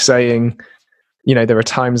you saying, you know, there are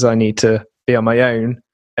times I need to be on my own,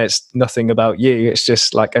 it's nothing about you, it's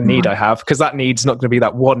just like a need I have, because that need's not going to be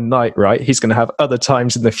that one night, right? He's going to have other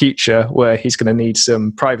times in the future where he's going to need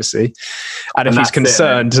some privacy, and if he's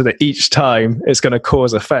concerned that each time it's going to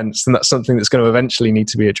cause offense, then that's something that's going to eventually need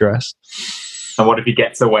to be addressed. And what if he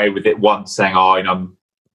gets away with it once, saying, oh, you know,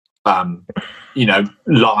 you know,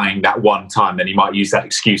 lying that one time, then he might use that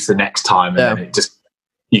excuse the next time, and then it just,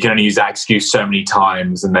 you can only use that excuse so many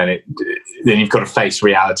times, and then you've got to face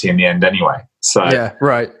reality in the end anyway. So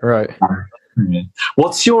right.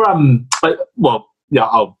 What's your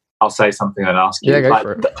I'll say something and ask you. Go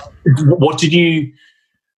for it. What did you?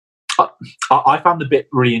 I found the bit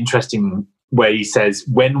really interesting where he says,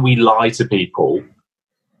 when we lie to people,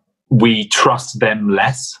 we trust them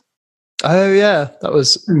less. Oh yeah, that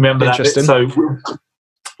was interesting. That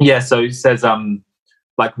bit? So it says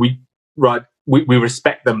like we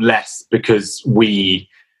respect them less because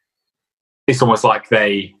it's almost like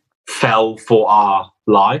they fell for our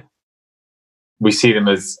lie. We see them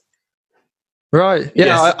as right. Yeah,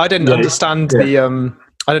 yes. I didn't understand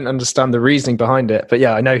I didn't understand the reasoning behind it, but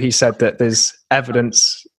yeah, I know he said that there's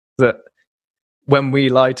evidence that when we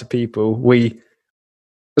lie to people,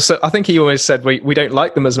 so I think he always said we don't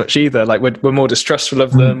like them as much either. Like we're more distrustful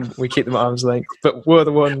of them. We keep them at arm's length, but we're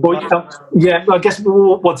the one. Well, I guess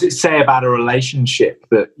what does it say about a relationship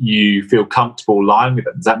that you feel comfortable lying with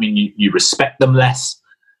them? Does that mean you respect them less?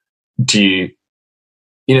 Do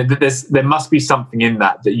you know? There must be something in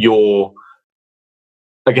that you're.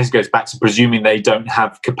 I guess it goes back to presuming they don't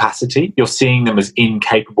have capacity. You're seeing them as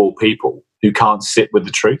incapable people who can't sit with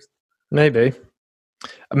the truth. Maybe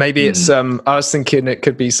it's I was thinking it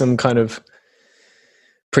could be some kind of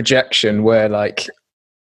projection where, like,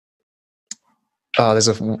 there's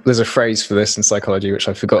a phrase for this in psychology which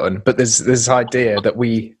I've forgotten, but there's this idea that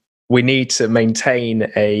we need to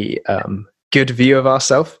maintain a good view of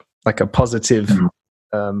ourselves, like a positive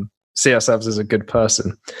see ourselves as a good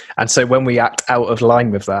person. And so when we act out of line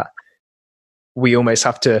with that, we almost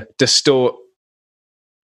have to distort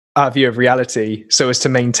our view of reality so as to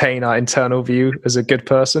maintain our internal view as a good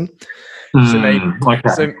person.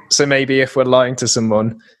 So maybe if we're lying to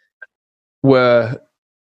someone, there's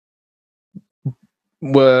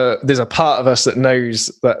a part of us that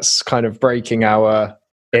knows that's kind of breaking our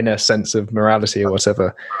inner sense of morality or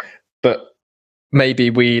whatever, but maybe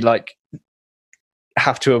we like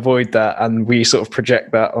have to avoid that, and we sort of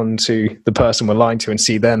project that onto the person we're lying to and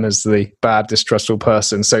see them as the bad, distrustful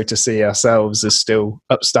person, so to see ourselves as still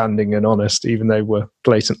upstanding and honest even though we're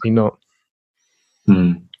blatantly not. Be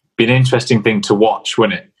an interesting thing to watch,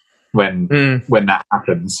 wouldn't it, when that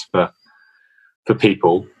happens for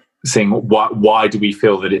people, seeing why do we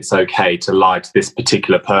feel that it's okay to lie to this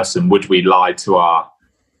particular person? Would we lie to our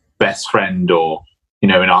best friend, or, you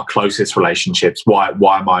know, in our closest relationships? Why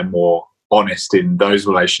am I more honest in those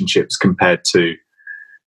relationships compared to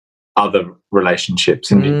other relationships?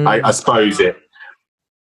 And I suppose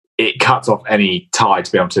it cuts off any tie to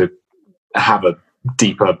be able to have a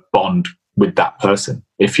deeper bond with that person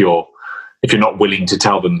if you're not willing to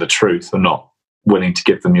tell them the truth or not willing to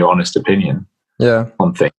give them your honest opinion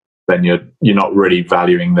on things. Then you're not really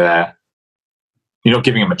valuing you're not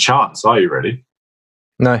giving them a chance, are you really?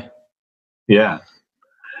 No. Yeah.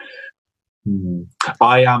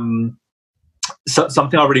 I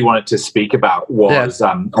something I really wanted to speak about was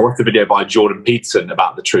I watched a video by Jordan Peterson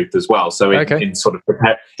about the truth as well. So in sort of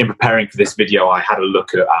preparing for this video, I had a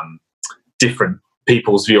look at different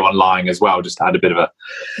people's view on lying as well, just to add a bit of a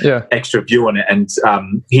extra view on it. And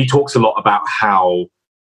he talks a lot about how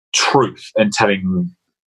truth and telling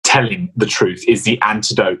the truth is the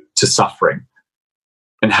antidote to suffering,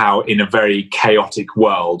 and how in a very chaotic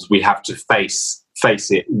world we have to face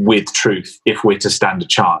it with truth if we're to stand a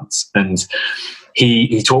chance. And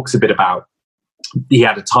he talks a bit about, he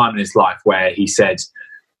had a time in his life where he said,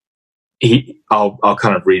 I'll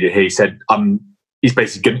kind of read it here. He said, he's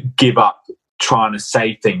basically going to give up trying to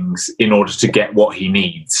say things in order to get what he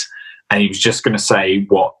needs. And he was just going to say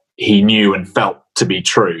what he knew and felt to be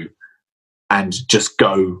true and just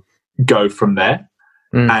go from there.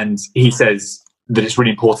 And he says that it's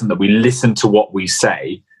really important that we listen to what we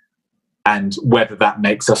say, and whether that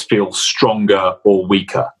makes us feel stronger or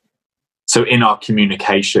weaker. So in our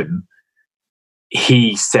communication,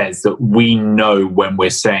 he says that we know when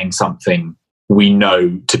we're saying something we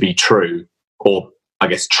know to be true, or I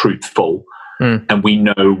guess truthful, and we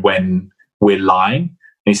know when we're lying. And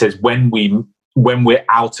he says when we're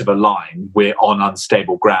out of a line, we're on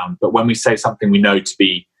unstable ground. But when we say something we know to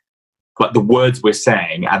be, like, the words we're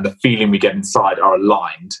saying and the feeling we get inside are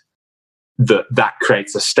aligned, that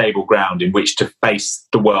creates a stable ground in which to face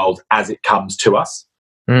the world as it comes to us.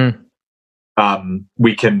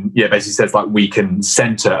 We can, basically says, like, we can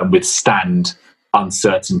center and withstand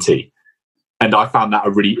uncertainty. And I found that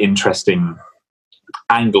a really interesting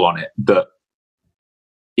angle on it, that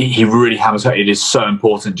he really hammers home. It is so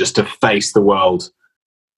important just to face the world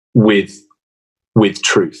with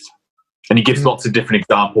truth. And he gives lots of different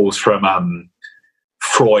examples from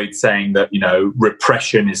Freud saying that,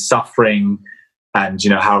 repression is suffering, and,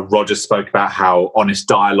 how Roger spoke about how honest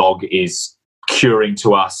dialogue is curing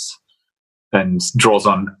to us, and draws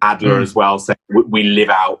on Adler as well, saying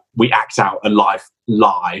we act out a life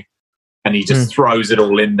lie, and he just throws it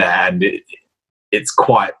all in there. And it's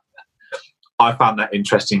quite, I found that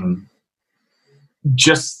interesting,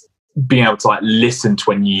 just being able to, like, listen to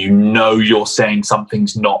when you're saying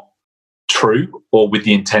something's not true or with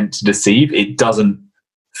the intent to deceive. It doesn't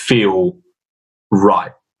feel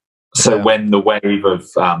right. So when the wave of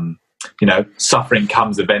suffering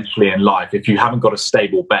comes eventually in life, if you haven't got a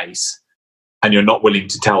stable base and you're not willing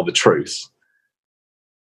to tell the truth,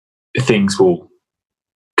 things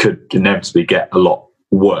could inevitably get a lot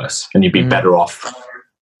worse, and you'd be better off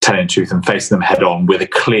telling the truth and facing them head on with a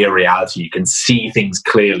clear reality. You can see things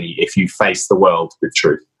clearly if you face the world with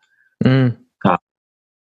truth.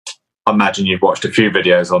 I imagine you've watched a few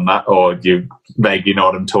videos on that, or you vaguely know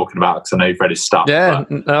what I'm talking about, because I know you've read his stuff. Yeah,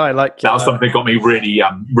 no, I like that. Was something that got me really,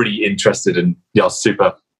 really interested, and I was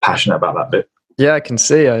super passionate about that bit. Yeah, I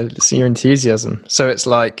see your enthusiasm. So it's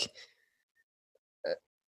like,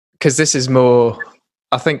 because this is more,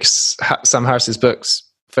 I think Sam Harris's book's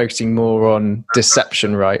focusing more on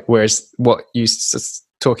deception, right? Whereas what you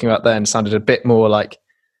talking about then sounded a bit more like,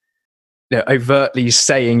 overtly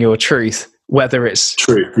saying your truth, whether it's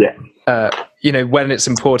true, when it's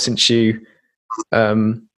important to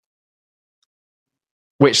you,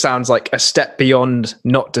 which sounds like a step beyond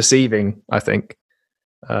not deceiving, I think.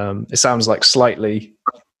 It sounds like slightly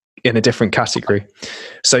in a different category.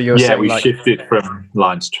 So you're saying, we shifted from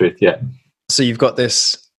lying to truth, So you've got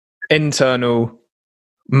this internal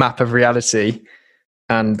map of reality,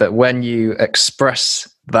 and that when you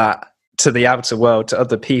express that to the outer world, to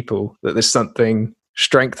other people, that there's something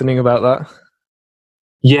strengthening about that.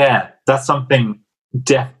 Yeah, that's something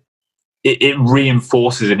it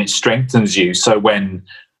reinforces and it strengthens you. So when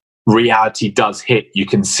reality does hit, you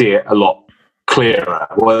can see it a lot clearer.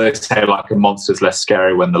 Well, they say, like, a monster's less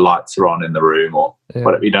scary when the lights are on in the room, or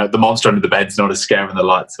whatever. The monster under the bed's not as scary when the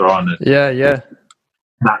lights are on.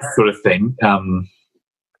 That sort of thing.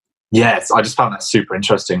 Yes, I just found that super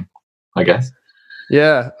interesting, I guess.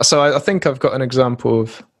 Yeah, so I think I've got an example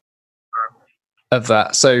of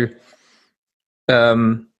that. So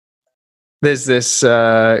there's this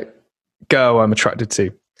girl I'm attracted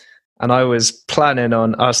to, and I was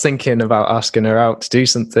thinking about asking her out to do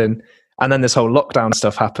something, and then this whole lockdown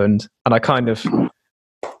stuff happened, and I kind of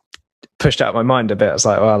pushed out my mind a bit. I was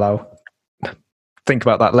like, well, I'll think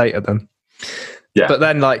about that later then. Yeah. But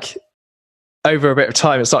then, like, over a bit of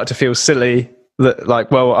time, it started to feel silly that,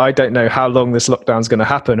 like, well, I don't know how long this lockdown's going to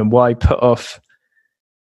happen, and why put off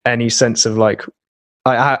any sense of, like,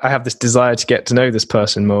 I have this desire to get to know this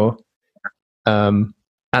person more. And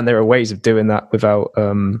there are ways of doing that without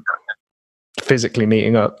physically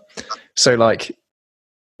meeting up. So, like,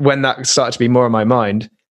 when that started to be more in my mind,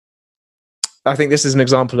 I think this is an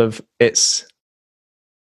example of it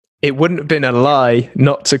wouldn't have been a lie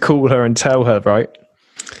not to call her and tell her, right?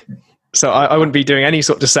 So I wouldn't be doing any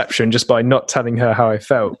sort of deception just by not telling her how I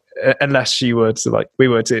felt, unless she were to, like, we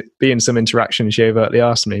were to be in some interaction and she overtly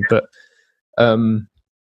asked me. But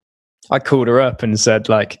I called her up and said,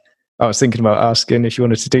 like, I was thinking about asking if you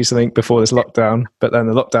wanted to do something before this lockdown, but then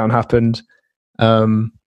the lockdown happened.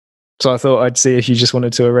 So I thought I'd see if you just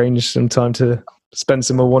wanted to arrange some time to spend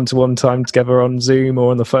some more one-to-one time together on Zoom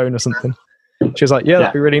or on the phone or something. She was like, yeah,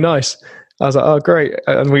 that'd be really nice. I was like, oh, great.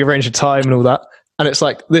 And we arranged a time and all that. And it's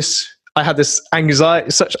like this, I had this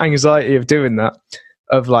anxiety, such anxiety of doing that,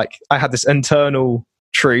 of like, I had this internal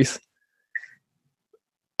truth,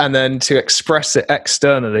 and then to express it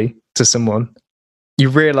externally to someone, you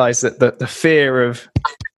realize that the fear of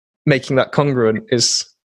making that congruent is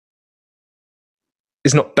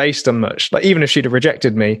not based on much. Like, even if she'd have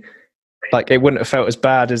rejected me, like, it wouldn't have felt as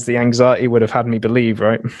bad as the anxiety would have had me believe,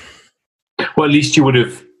 right? Well, at least you would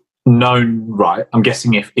have known, right? I'm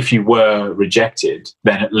guessing if you were rejected,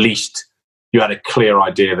 then at least you had a clear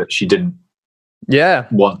idea that she didn't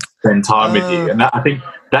want to spend time with you. And I think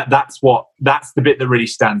that's the bit that really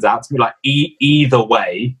stands out to me. Like, either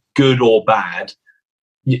way, good or bad,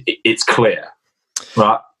 it's clear,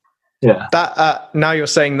 right? Yeah. That now you're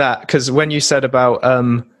saying that, because when you said about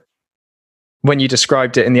when you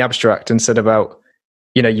described it in the abstract and said about,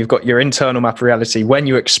 you know, you've got your internal map of reality. When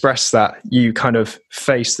you express that, you kind of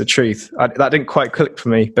face the truth. That didn't quite click for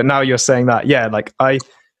me, but now you're saying that, yeah, like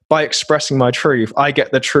by expressing my truth, I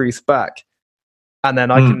get the truth back, and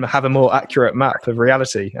then I can have a more accurate map of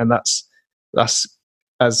reality. And that's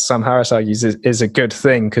as Sam Harris argues, is a good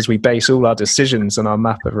thing, because we base all our decisions on our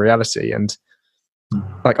map of reality, and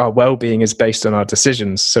like our well-being is based on our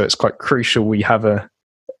decisions. So it's quite crucial we have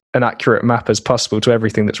an accurate map as possible to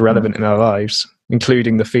everything that's relevant in our lives,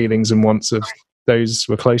 including the feelings and wants of those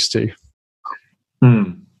we're close to.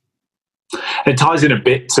 It ties in a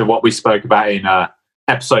bit to what we spoke about in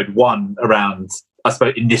episode 1 around, I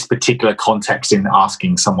suppose, in this particular context, in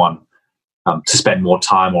asking someone to spend more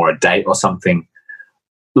time, or a date or something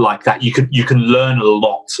like that. You can learn a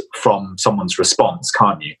lot from someone's response,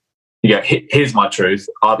 can't you? You go, here's my truth.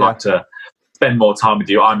 I'd like to spend more time with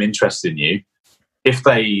you. I'm interested in you. If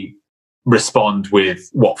they respond with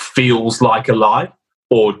what feels like a lie,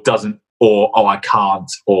 or doesn't, or I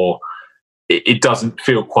can't, or it doesn't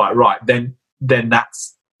feel quite right, then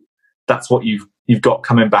that's what you've got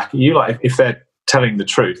coming back at you. Like, if they're telling the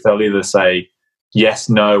truth, they'll either say yes,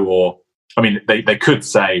 no, or, I mean, they could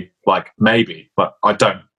say like maybe, but I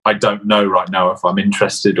don't know right now if I'm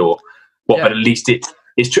interested or what. But at least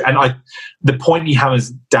it's true. And the point he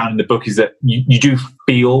hammers down in the book is that you do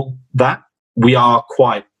feel that. We are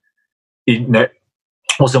quite,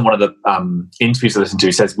 also in one of the interviews I listened to,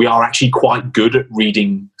 he says we are actually quite good at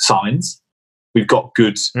reading signs. We've got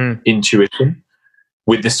good intuition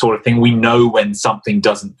with this sort of thing. We know when something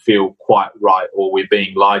doesn't feel quite right, or we're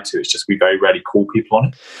being lied to. It's just we very rarely call people on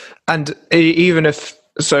it. And even if,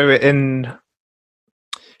 so in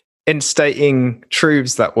stating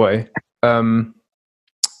truths that way,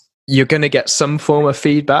 you're going to get some form of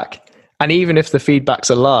feedback. And even if the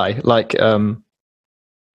feedback's a lie, like,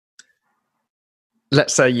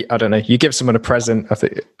 let's say, I don't know, you give someone a present, I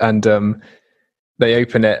think, and they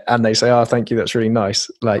open it and they say, oh, thank you, that's really nice.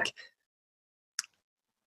 Like,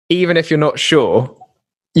 even if you're not sure,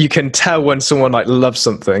 you can tell when someone like loves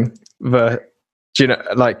something, but, you know,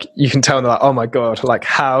 like, you can tell them like, oh my God, like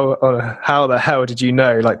how the hell did you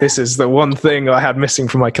know? Like, this is the one thing I had missing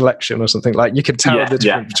from my collection or something. Like, you could tell the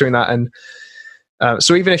difference between that and,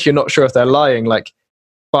 so even if you're not sure if they're lying, like,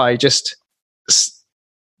 by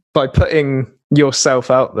putting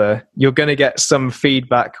yourself out there, you're going to get some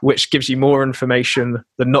feedback which gives you more information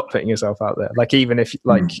than not putting yourself out there. Like, even if,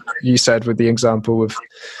 like you said with the example of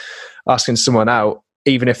asking someone out,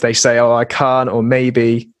 even if they say, oh, I can't, or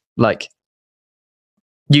maybe, like,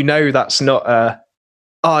 you know, that's not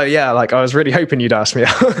oh yeah, like, I was really hoping you'd ask me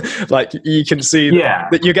out. Like, you can see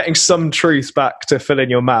that you're getting some truth back to fill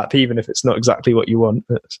in your map, even if it's not exactly what you want.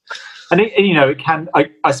 And it can,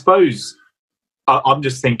 I suppose, I'm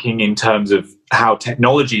just thinking in terms of how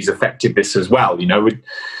technology's affected this as well. You know,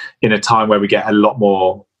 in a time where we get a lot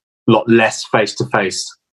less face-to-face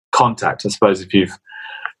contact. I suppose if you've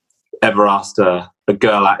ever asked a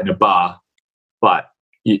girl out in a bar, like,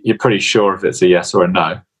 you're pretty sure if it's a yes or a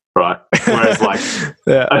no. Right. Whereas, like,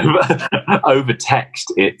 over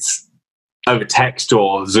text, it's over text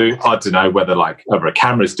or Zoom. I don't know whether, like, over a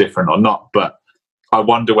camera is different or not, but I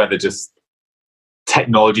wonder whether just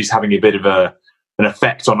technology is having a bit of an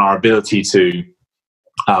effect on our ability to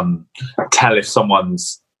tell if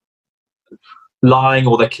someone's lying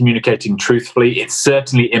or they're communicating truthfully, it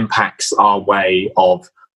certainly impacts our way of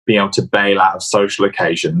being able to bail out of social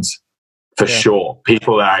occasions for sure.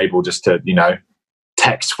 People are able just to,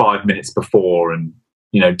 text 5 minutes before and,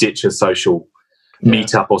 ditch a social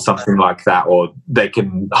meetup or something like that, or they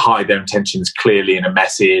can hide their intentions clearly in a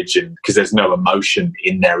message, and because there's no emotion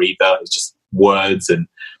in there either, it's just words. And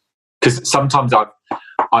because sometimes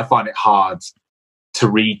I find it hard to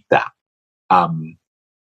read that,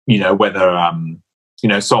 whether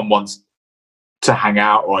someone wants to hang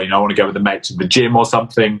out, or I want to go with a mate to the gym or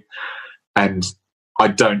something, and I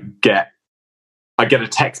get a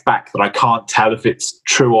text back that I can't tell if it's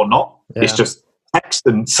true or not. It's just text,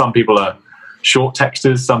 and some people are short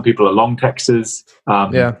texters, some people are long texters.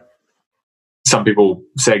 Some people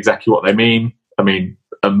say exactly what they mean. I mean,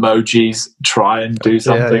 emojis try and do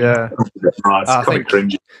something. It's kind of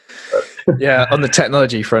cringy. On the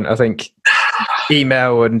technology front, I think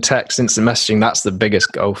email and text, instant messaging, that's the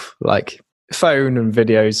biggest gulf. Like phone and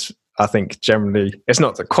videos, I think generally it's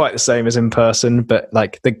not quite the same as in person, but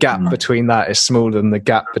like the gap between that is smaller than the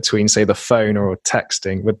gap between, say, the phone or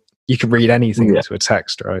texting. But you can read anything into a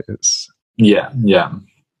text, right?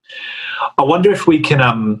 I wonder if we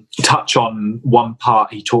can touch on one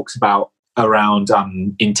part he talks about around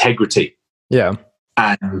integrity.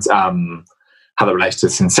 And how that relates to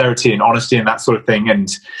sincerity and honesty and that sort of thing. And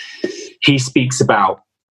he speaks about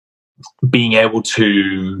being able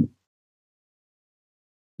to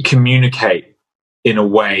communicate in a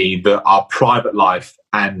way that our private life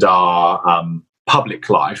and our public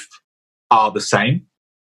life are the same.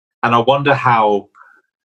 And I wonder how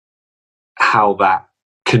that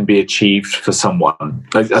can be achieved for someone.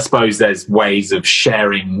 I suppose there's ways of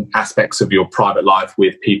sharing aspects of your private life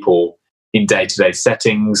with people in day-to-day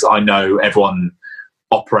settings. I know everyone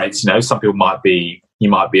operates, some people you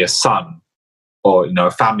might be a son, or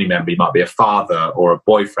a family member, you might be a father or a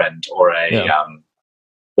boyfriend or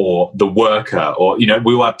or the worker, or we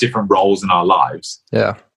all have different roles in our lives.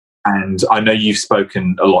 And I know you've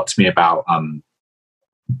spoken a lot to me about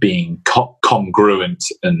being congruent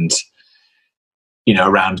and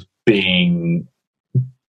around being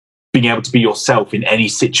able to be yourself in any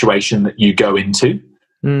situation that you go into.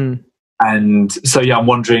 And so I'm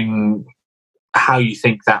wondering how you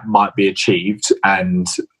think that might be achieved, and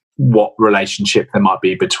what relationship there might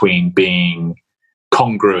be between being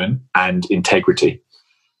congruent and integrity.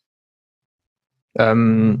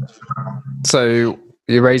 So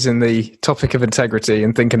you're raising the topic of integrity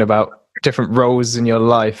and thinking about different roles in your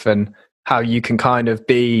life and how you can kind of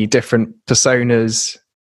be different personas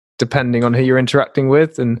depending on who you're interacting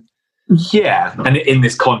with. And and in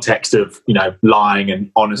this context of lying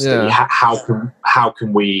and honesty, how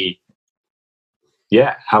can we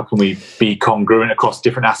be congruent across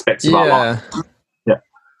different aspects of our life?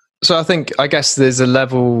 So I guess there's a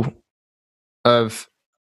level of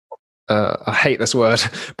I hate this word,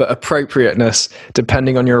 but appropriateness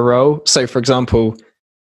depending on your role. So for example,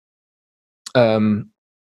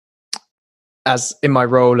 as in my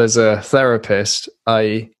role as a therapist,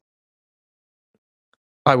 I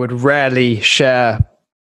would rarely share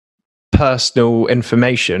personal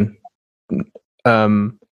information,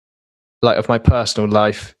 like of my personal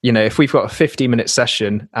life. If we've got a 50-minute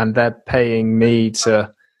session and they're paying me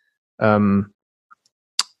to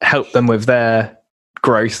help them with their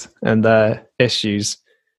growth and their issues,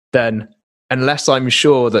 then unless I'm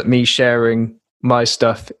sure that me sharing my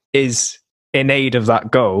stuff is in aid of that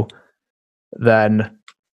goal, then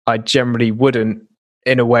I generally wouldn't,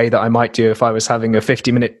 in a way that I might do if I was having a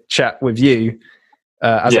 50-minute chat with you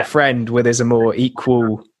as a friend, where there's a more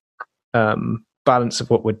equal balance of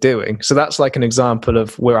what we're doing. So that's like an example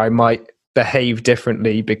of where I might behave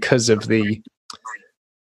differently because of the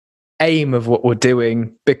aim of what we're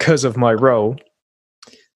doing, because of my role.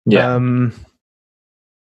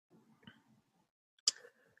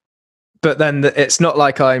 But then it's not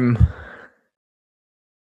like I'm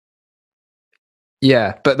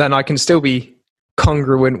but then I can still be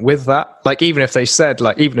congruent with that. Like even if they said,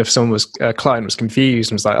 like even if a client was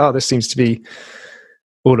confused and was like, oh, this seems to be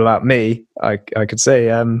all about me, I could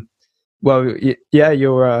say, well,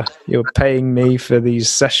 you're paying me for these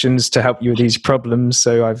sessions to help you with these problems,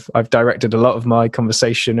 so I've directed a lot of my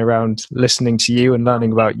conversation around listening to you and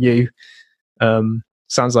learning about you.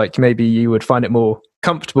 Sounds like maybe you would find it more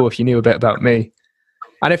comfortable if you knew a bit about me.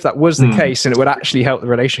 And if that was the case and it would actually help the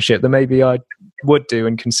relationship, then maybe I would do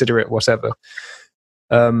and consider it, whatever.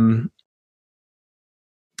 But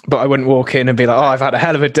I wouldn't walk in and be like, oh, I've had a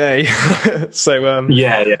hell of a day. So I'm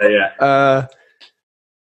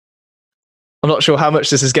not sure how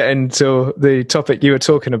much this is getting to the topic you were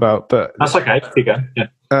talking about, but that's okay. Keep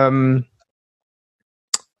going.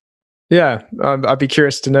 Yeah, I'd be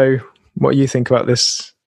curious to know what you think about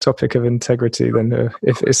this topic of integrity then,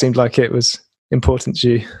 if it seemed like it was important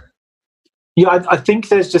to you. Yeah, I think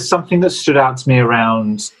there's just something that stood out to me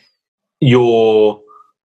around your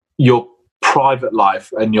private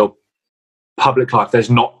life and your public life. There's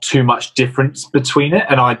not too much difference between it.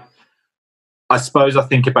 And I suppose I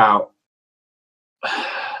think about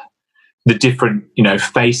the different,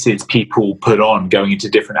 faces people put on going into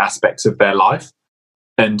different aspects of their life.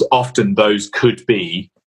 And often those could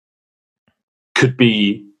be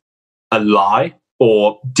a lie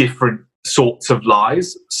or different sorts of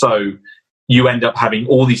lies. So you end up having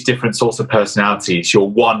all these different sorts of personalities. You're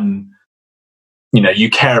one, you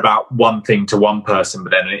care about one thing to one person,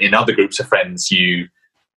 but then in other groups of friends, you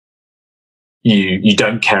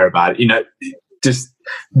don't care about it. Just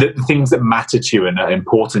the things that matter to you and are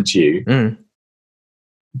important to you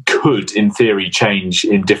could, in theory, change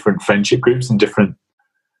in different friendship groups and different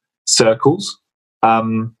circles.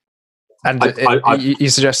 You're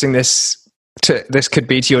suggesting this could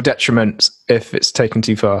be to your detriment if it's taken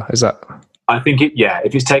too far. Is that? I think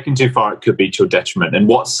if it's taken too far, it could be to your detriment. And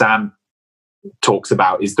what Sam talks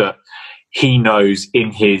about is that he knows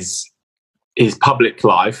in his public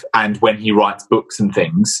life and when he writes books and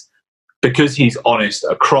things, because he's honest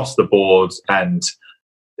across the board and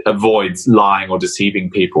avoids lying or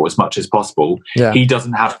deceiving people as much as possible, he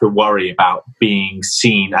doesn't have to worry about being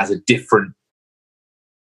seen as a different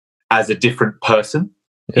person.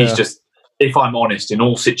 He's just, if I'm honest in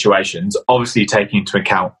all situations, obviously taking into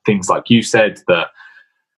account things like you said, that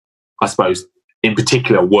I suppose in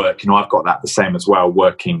particular work, I've got that the same as well,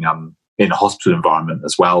 working in a hospital environment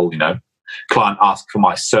as well. Client asked for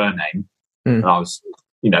my surname and I was,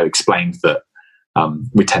 explained that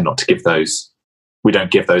we tend not to give those, we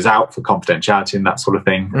don't give those out for confidentiality and that sort of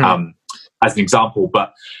thing, as an example.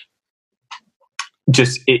 But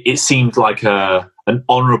just it seemed like an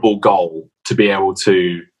honourable goal to be able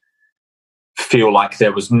to feel like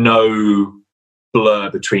there was no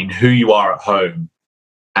blur between who you are at home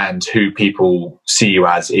and who people see you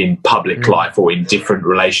as in public life or in different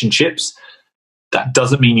relationships. That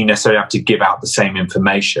doesn't mean you necessarily have to give out the same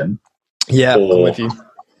information. Yeah, I'm with you.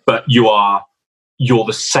 But you're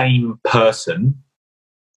the same person,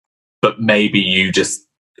 but maybe you just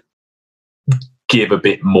give a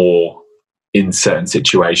bit more in certain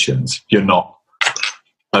situations. You're not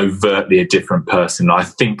overtly a different person. I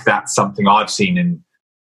think that's something I've seen in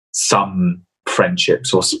some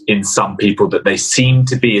friendships or in some people, that they seem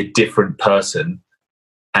to be a different person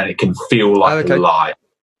and it can feel like a lie.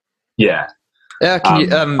 Yeah. Yeah.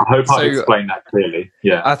 I hope I explained that clearly.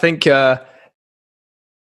 Yeah. I think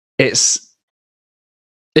it's,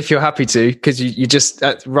 if you're happy to, because you just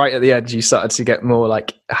right at the end you started to get more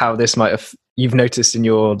like how this might have you've noticed in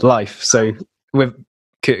your life. So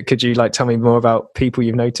could you like tell me more about people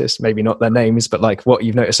you've noticed? Maybe not their names, but like what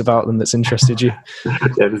you've noticed about them that's interested you.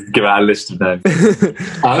 Yeah, just give out a list of names.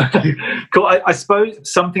 Cool. I suppose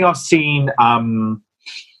something I've seen.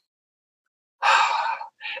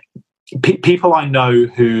 People I know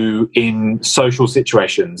who in social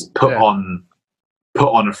situations put on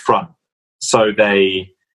a front, so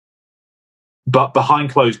but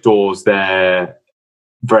behind closed doors they're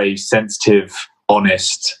very sensitive,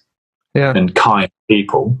 honest, and kind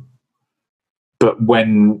people. But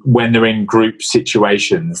when they're in group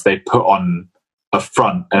situations, they put on a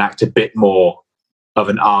front and act a bit more of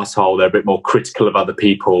an arsehole. They're a bit more critical of other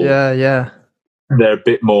people. Yeah. They're a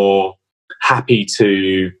bit more happy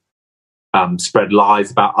to spread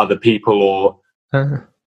lies about other people, or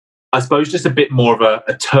I suppose just a bit more of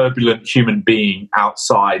a turbulent human being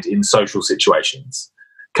outside in social situations,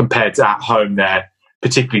 compared to at home. They're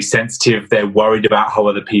particularly sensitive. They're worried about how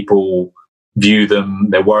other people view them.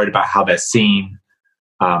 They're worried about how they're seen,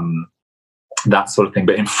 that sort of thing.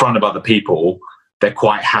 But in front of other people, they're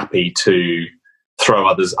quite happy to throw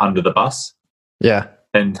others under the bus. Yeah.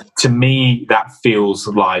 And to me, that feels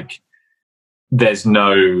like there's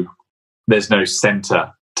no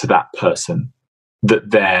center to that person,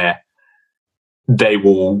 that they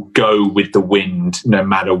will go with the wind no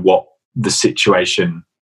matter what the situation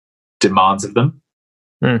demands of them.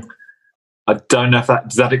 I don't know if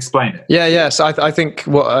does that explain it? Yeah. So I think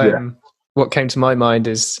what came to my mind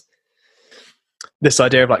is this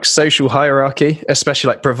idea of like social hierarchy, especially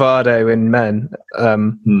like bravado in men,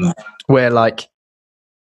 where like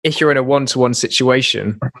if you're in a one-to-one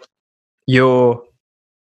situation, your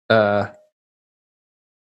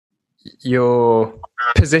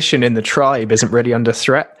position in the tribe isn't really under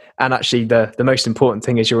threat, and actually the most important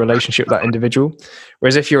thing is your relationship with that individual.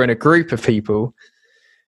 Whereas if you're in a group of people,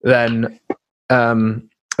 then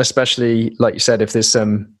especially like you said, if there's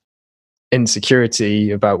some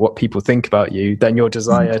insecurity about what people think about you, then your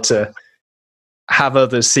desire to have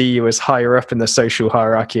others see you as higher up in the social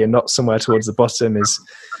hierarchy and not somewhere towards the bottom is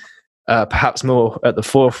perhaps more at the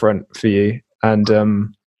forefront for you. And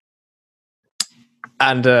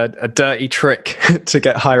a dirty trick to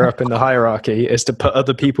get higher up in the hierarchy is to put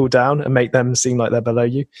other people down and make them seem like they're below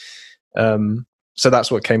you. So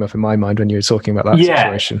that's what came up in my mind when you were talking about that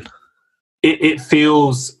situation. It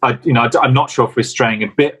feels, I'm not sure if we're straying a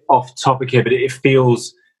bit off topic here, but it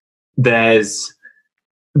feels there's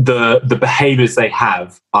the behaviors they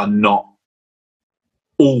have are not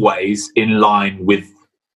always in line with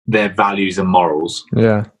their values and morals.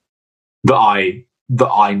 Yeah. That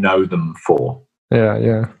I know them for.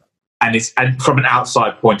 Yeah. And from an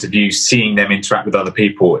outside point of view, seeing them interact with other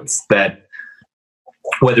people,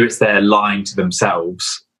 whether it's they're lying to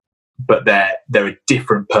themselves, but they're a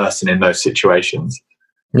different person in those situations.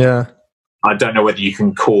 Yeah. I don't know whether you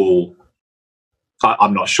can call.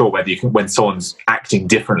 I'm not sure whether you can, when someone's acting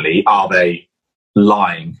differently, are they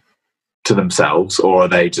lying to themselves, or are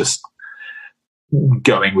they just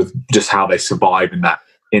going with just how they survive in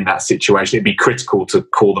that situation? It'd be critical to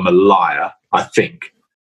call them a liar, I think,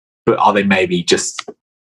 but are they maybe just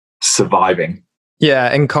surviving?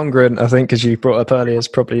 Yeah, incongruent, I think, as you brought up earlier, is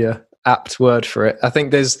probably a apt word for it. I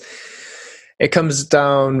think it comes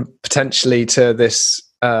down potentially to this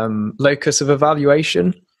locus of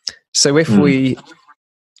evaluation. So if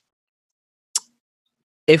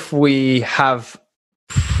we have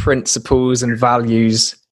principles and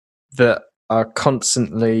values that are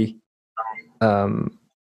constantly that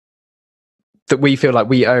we feel like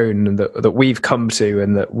we own and that we've come to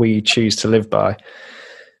and that we choose to live by,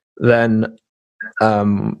 then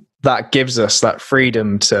that gives us that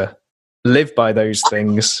freedom to live by those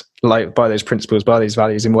things, like by those principles, by these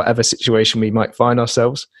values in whatever situation we might find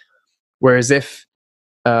ourselves. Whereas if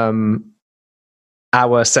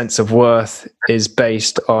our sense of worth is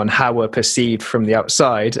based on how we're perceived from the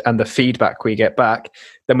outside and the feedback we get back,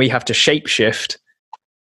 then we have to shapeshift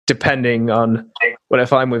depending on, well,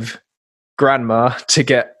 if I'm with grandma to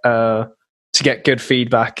get good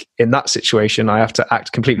feedback in that situation, I have to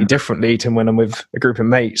act completely differently to when I'm with a group of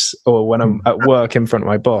mates or when I'm at work in front of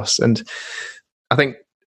my boss. And I think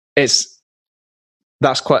that's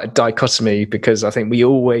quite a dichotomy, because I think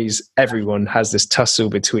everyone has this tussle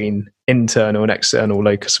between internal and external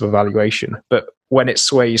locus of evaluation. But when it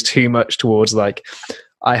sways too much towards like,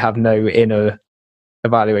 I have no inner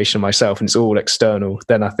evaluation of myself and it's all external,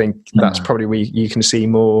 then I think that's probably where you can see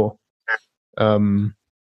more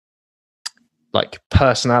like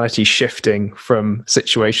personality shifting from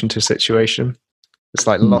situation to situation. It's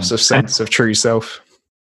like loss of sense of true self.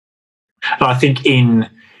 I think in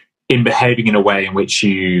behaving in a way in which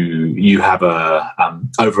you have a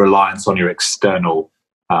over reliance on your external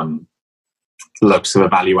locus of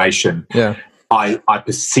evaluation, I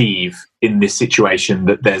perceive in this situation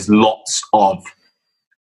that there's lots of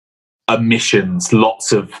omissions,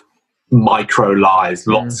 lots of micro lies,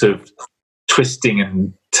 lots of twisting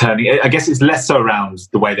and turning. I guess it's less so around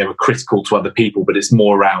the way they were critical to other people, but it's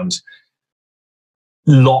more around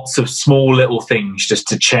lots of small little things just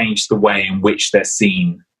to change the way in which they're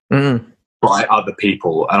seen by other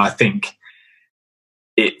people. And I think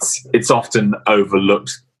it's often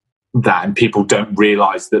overlooked that, and people don't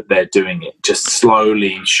realize that they're doing it, just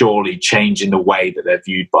slowly, surely changing the way that they're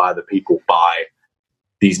viewed by other people by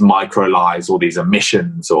these micro lies or these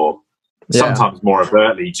omissions, or sometimes more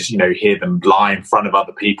overtly, just, hear them lie in front of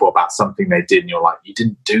other people about something they did, and you're like, you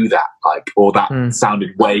didn't do that, or that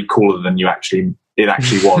sounded way cooler than it actually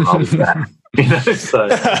was. I was there. So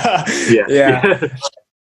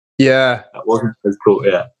yeah, that wasn't as cool.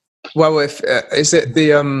 Yeah. Well, if is it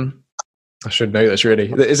the I should know this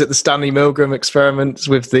really. Is it the Stanley Milgram experiments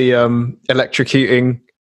with the electrocuting,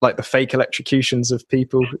 like the fake electrocutions of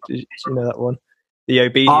people? Do you know that one? The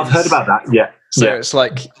obedience. I've heard about that. Yeah. So it's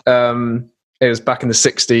like it was back in the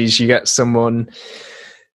 60s. You get someone,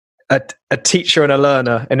 a teacher and a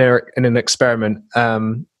learner in an experiment.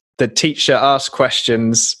 The teacher asks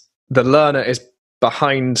questions. The learner is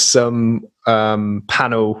behind some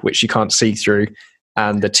panel which you can't see through,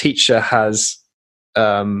 and the teacher has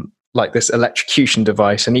like this electrocution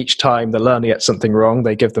device, and each time the learner gets something wrong,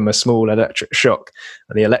 they give them a small electric shock,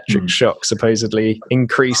 and the electric shock supposedly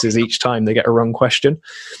increases each time they get a wrong question.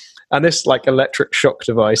 And this like electric shock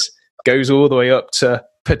device goes all the way up to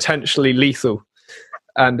potentially lethal.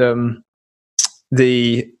 And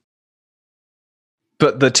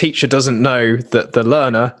but the teacher doesn't know that the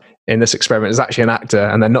learner in this experiment is actually an actor,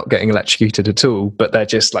 and they're not getting electrocuted at all, but they're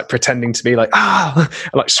just like pretending to be like,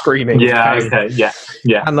 like screaming. Yeah. Okay. Yeah.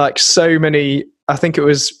 Yeah. And like so many, I think it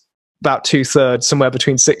was about 2/3, somewhere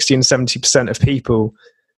between 60 and 70% of people,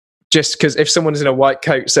 just because if someone's in a white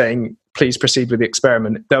coat saying, please proceed with the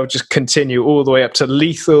experiment, they'll just continue all the way up to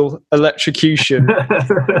lethal electrocution.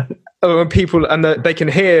 And they can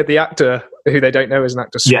hear the actor, who they don't know is an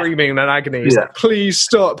actor, screaming in agony, like, please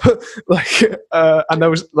stop. And there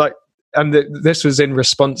was this was in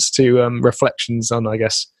response to reflections on, I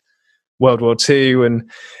guess, World War II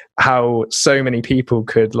and how so many people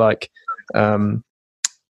could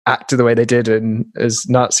act the way they did as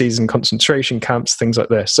Nazis in concentration camps, things like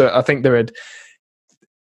this. So I think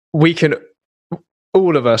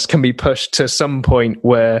all of us can be pushed to some point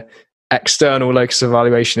where external locus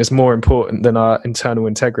evaluation is more important than our internal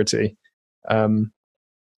integrity.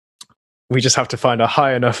 We just have to find a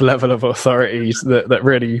high enough level of authority that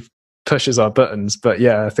really pushes our buttons. But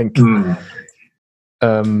yeah, I think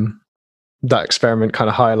that experiment kind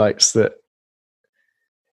of highlights that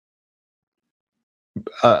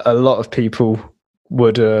a lot of people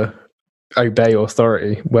would obey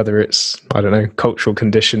authority, whether it's, I don't know, cultural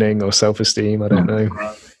conditioning or self-esteem, I don't know.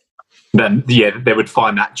 Then they would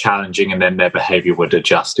find that challenging, and then their behavior would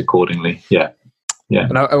adjust accordingly. Yeah.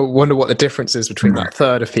 And I wonder what the difference is between that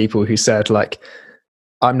third of people who said, like,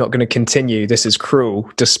 I'm not going to continue, this is cruel,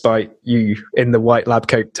 despite you in the white lab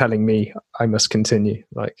coat telling me I must continue.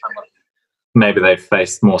 Like, maybe they've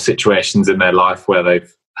faced more situations in their life where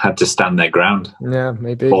they've had to stand their ground. Yeah,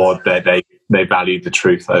 maybe. Or they valued the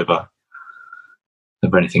truth over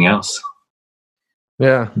anything else.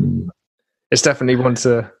 Yeah. It's definitely one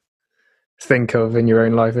to think of in your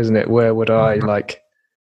own life, isn't it? Where would I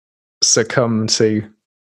succumb to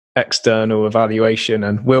external evaluation,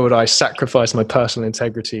 and where would I sacrifice my personal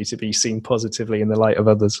integrity to be seen positively in the light of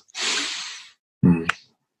others?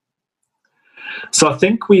 So I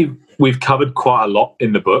think we've covered quite a lot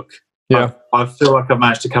in the book. Yeah, I feel like I've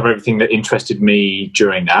managed to cover everything that interested me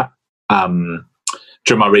during that.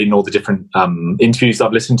 During my reading all the different interviews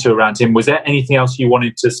I've listened to around him. Was there anything else you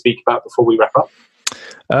wanted to speak about before we wrap up?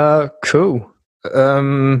 Cool.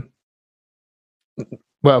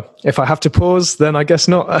 Well, if I have to pause, then I guess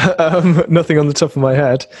not. Nothing on the top of my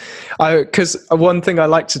head. Because one thing I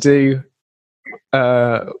like to do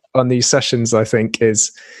on these sessions, I think,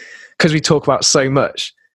 is, because we talk about so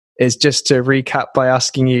much, is just to recap by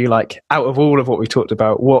asking you, like, out of all of what we talked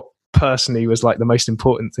about, what personally was like the most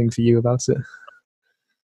important thing for you about it?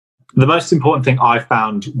 The most important thing I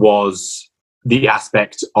found was the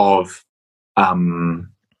aspect of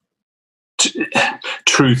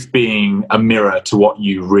truth being a mirror to what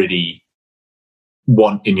you really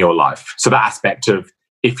want in your life. So that aspect of,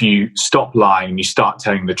 if you stop lying and you start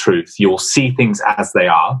telling the truth, you'll see things as they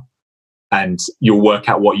are, and you'll work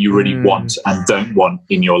out what you really want and don't want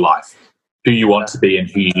in your life, who you want to be and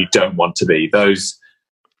who you don't want to be. Those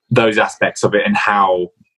aspects of it, and how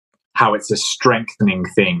it's a strengthening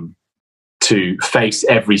thing to face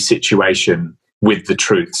every situation with the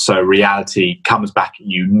truth. So reality comes back at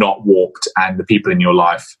you, not warped, and the people in your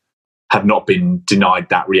life have not been denied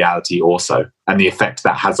that reality also, and the effect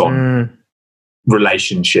that has on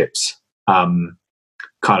relationships, kind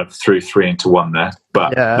of through 3 into 1 there.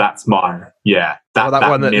 But that's mine. Yeah. That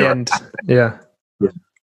one at the end. Yeah.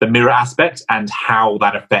 The mirror aspect, and how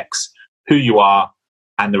that affects who you are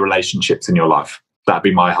and the relationships in your life. That'd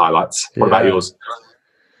be my highlights. What about yours?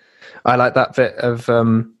 I like that bit of,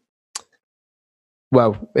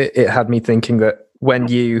 it had me thinking that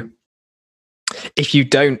if you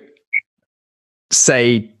don't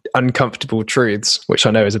say uncomfortable truths, which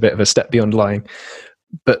I know is a bit of a step beyond lying,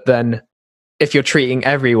 but then if you're treating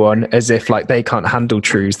everyone as if like they can't handle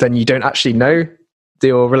truths, then you don't actually know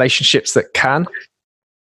your relationships that can.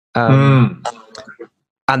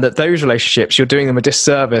 And that those relationships, you're doing them a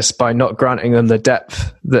disservice by not granting them the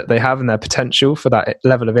depth that they have and their potential for that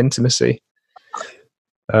level of intimacy.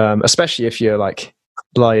 Especially if you're like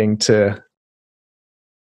lying to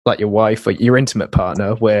like your wife or your intimate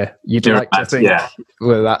partner, where you'd like to think,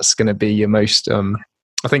 well, that's going to be your most,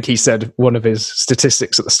 I think he said one of his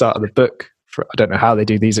statistics at the start of the book, I don't know how they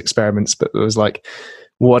do these experiments, but it was like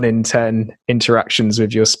 1 in 10 interactions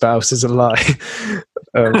with your spouse is a lie.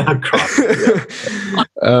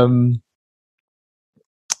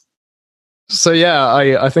 So yeah,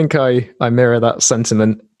 I think I mirror that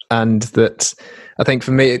sentiment, and that I think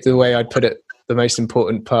for me, the way I'd put it, the most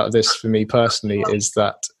important part of this for me personally is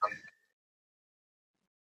that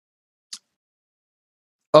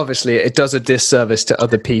obviously it does a disservice to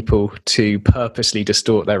other people to purposely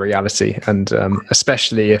distort their reality, and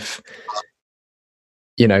especially if,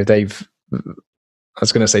 you know, they've,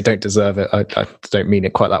 was going to say don't deserve it. I don't mean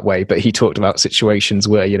it quite that way, but he talked about situations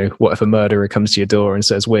where, you know, what if a murderer comes to your door and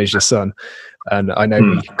says, "Where's your son?" And I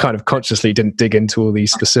know he kind of consciously didn't dig into all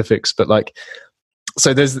these specifics, but like,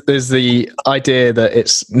 so there's the idea that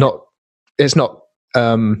it's not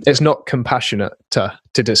compassionate to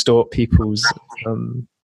distort people's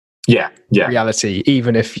reality,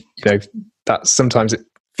 even if, you know, that sometimes it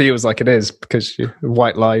feels like it is because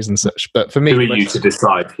white lies and such. But for me, who are you to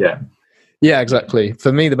decide? Yeah, exactly.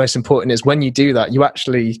 For me, the most important is when you do that, you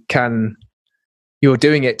actually you're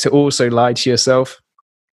doing it to also lie to yourself.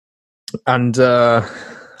 And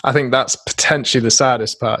I think that's potentially the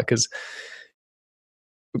saddest part, because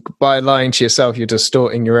by lying to yourself, you're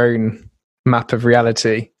distorting your own map of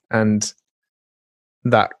reality, and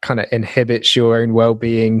that kind of inhibits your own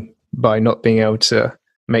well-being by not being able to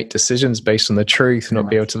make decisions based on the truth, not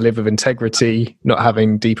be able to live with integrity, not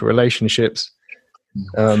having deeper relationships.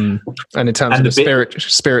 And in terms of the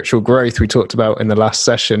spiritual growth we talked about in the last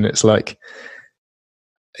session, it's like,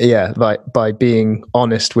 by being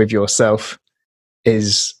honest with yourself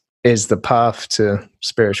is the path to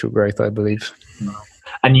spiritual growth, I believe.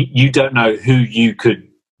 And you don't know who you could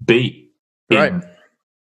be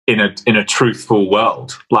in a truthful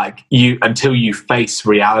world. Like, until you face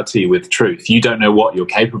reality with truth, you don't know what you're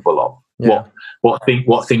capable of. Yeah.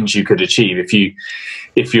 What things you could achieve.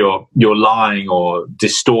 If you're lying or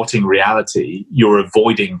distorting reality, you're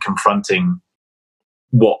avoiding confronting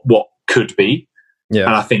what could be. Yeah.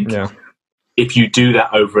 And I think if you do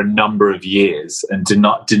that over a number of years and do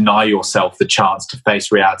not deny yourself the chance to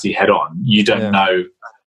face reality head on, you don't know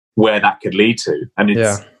where that could lead to. And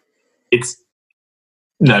it's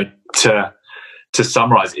to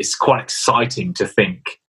summarize, it's quite exciting to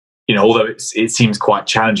think, you know, although it seems quite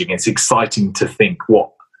challenging, it's exciting to think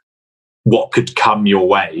what could come your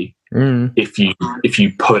way if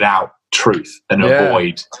you put out truth and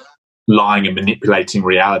avoid lying and manipulating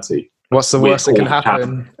reality. What's the worst that can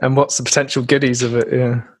happen, and what's the potential goodies of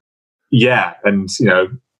it? Yeah, and, you know,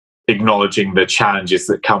 acknowledging the challenges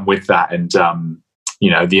that come with that, and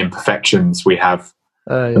you know, the imperfections we have,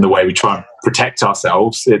 and the way we try and protect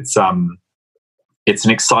ourselves. It's an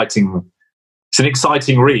exciting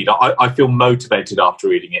read. I feel motivated after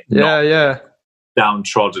reading it. Not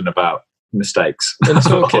downtrodden about mistakes. And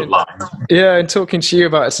talking to you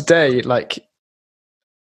about it today, like,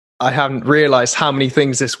 I haven't realized how many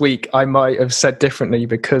things this week I might have said differently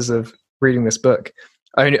because of reading this book.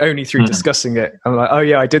 Only through discussing it. I'm like, oh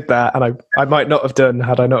yeah, I did that, and I might not have done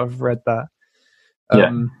had I not have read that.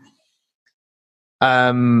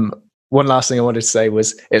 One last thing I wanted to say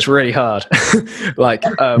was it's really hard. Like,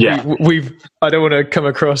 I don't want to come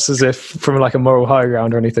across as if from like a moral high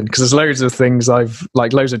ground or anything, because there's loads of things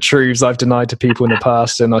loads of truths I've denied to people in the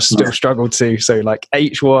past, and I still struggle to. So like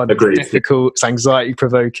H1, it's difficult, it's anxiety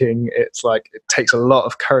provoking. It's like, it takes a lot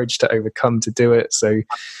of courage to overcome to do it. So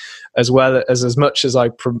as much as I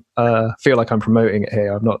feel like I'm promoting it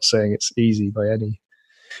here, I'm not saying it's easy by any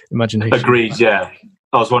imagination. Agreed. Yeah.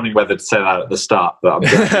 I was wondering whether to say that at the start, but I'm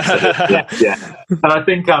glad you said it. Yeah. And I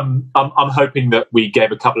think I'm hoping that we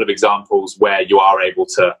gave a couple of examples where you are able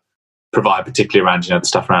to provide, particularly around, you know, the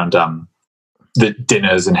stuff around the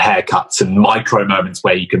dinners and haircuts and micro moments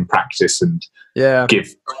where you can practice and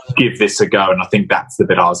give this a go. And I think that's the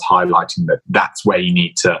bit I was highlighting, that's where you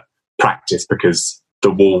need to practice, because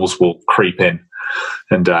the walls will creep in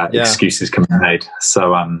and excuses can be made.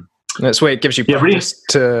 So that's where it gives you practice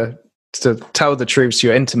to tell the truths to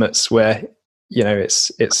your intimates, where, you know,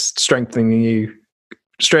 it's strengthening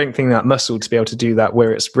that muscle to be able to do that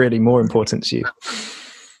where it's really more important to you.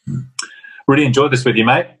 Really enjoyed this with you,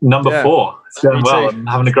 mate. Number 4. It's going well. I'm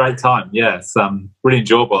having a great time. Yeah, it's really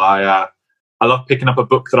enjoyable. I love picking up a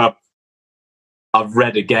book that I've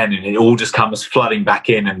read again, and it all just comes flooding back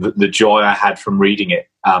in, and the joy I had from reading it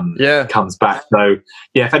comes back. So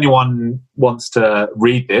yeah, if anyone wants to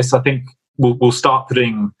read this, I think we'll start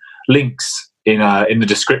putting links in the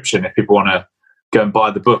description if people want to go and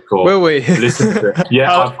buy the book or will we listen to it.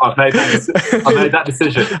 Yeah, I've made that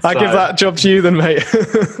decision. I'll give that job to you then, mate.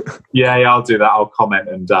 yeah, I'll do that. I'll comment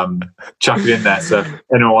and chuck it in there. So if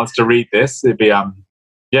anyone wants to read this, it'd be and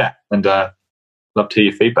love to hear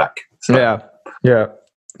your feedback. So.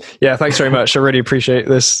 Yeah. Thanks very much. I really appreciate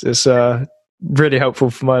this. It's really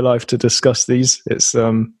helpful for my life to discuss these. It's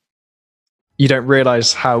you don't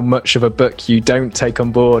realize how much of a book you don't take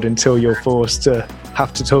on board until you're forced to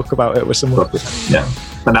have to talk about it with someone. Yeah,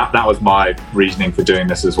 and that was my reasoning for doing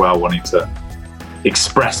this as well, wanting to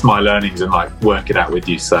express my learnings and like work it out with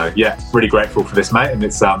you. So yeah, really grateful for this, mate, and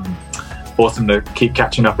it's awesome to keep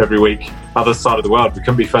catching up every week. Other side of the world, we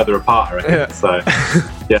couldn't be further apart, I reckon. So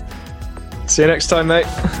yeah. See you next time, mate.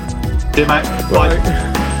 See you, mate. Bye.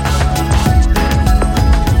 Bye.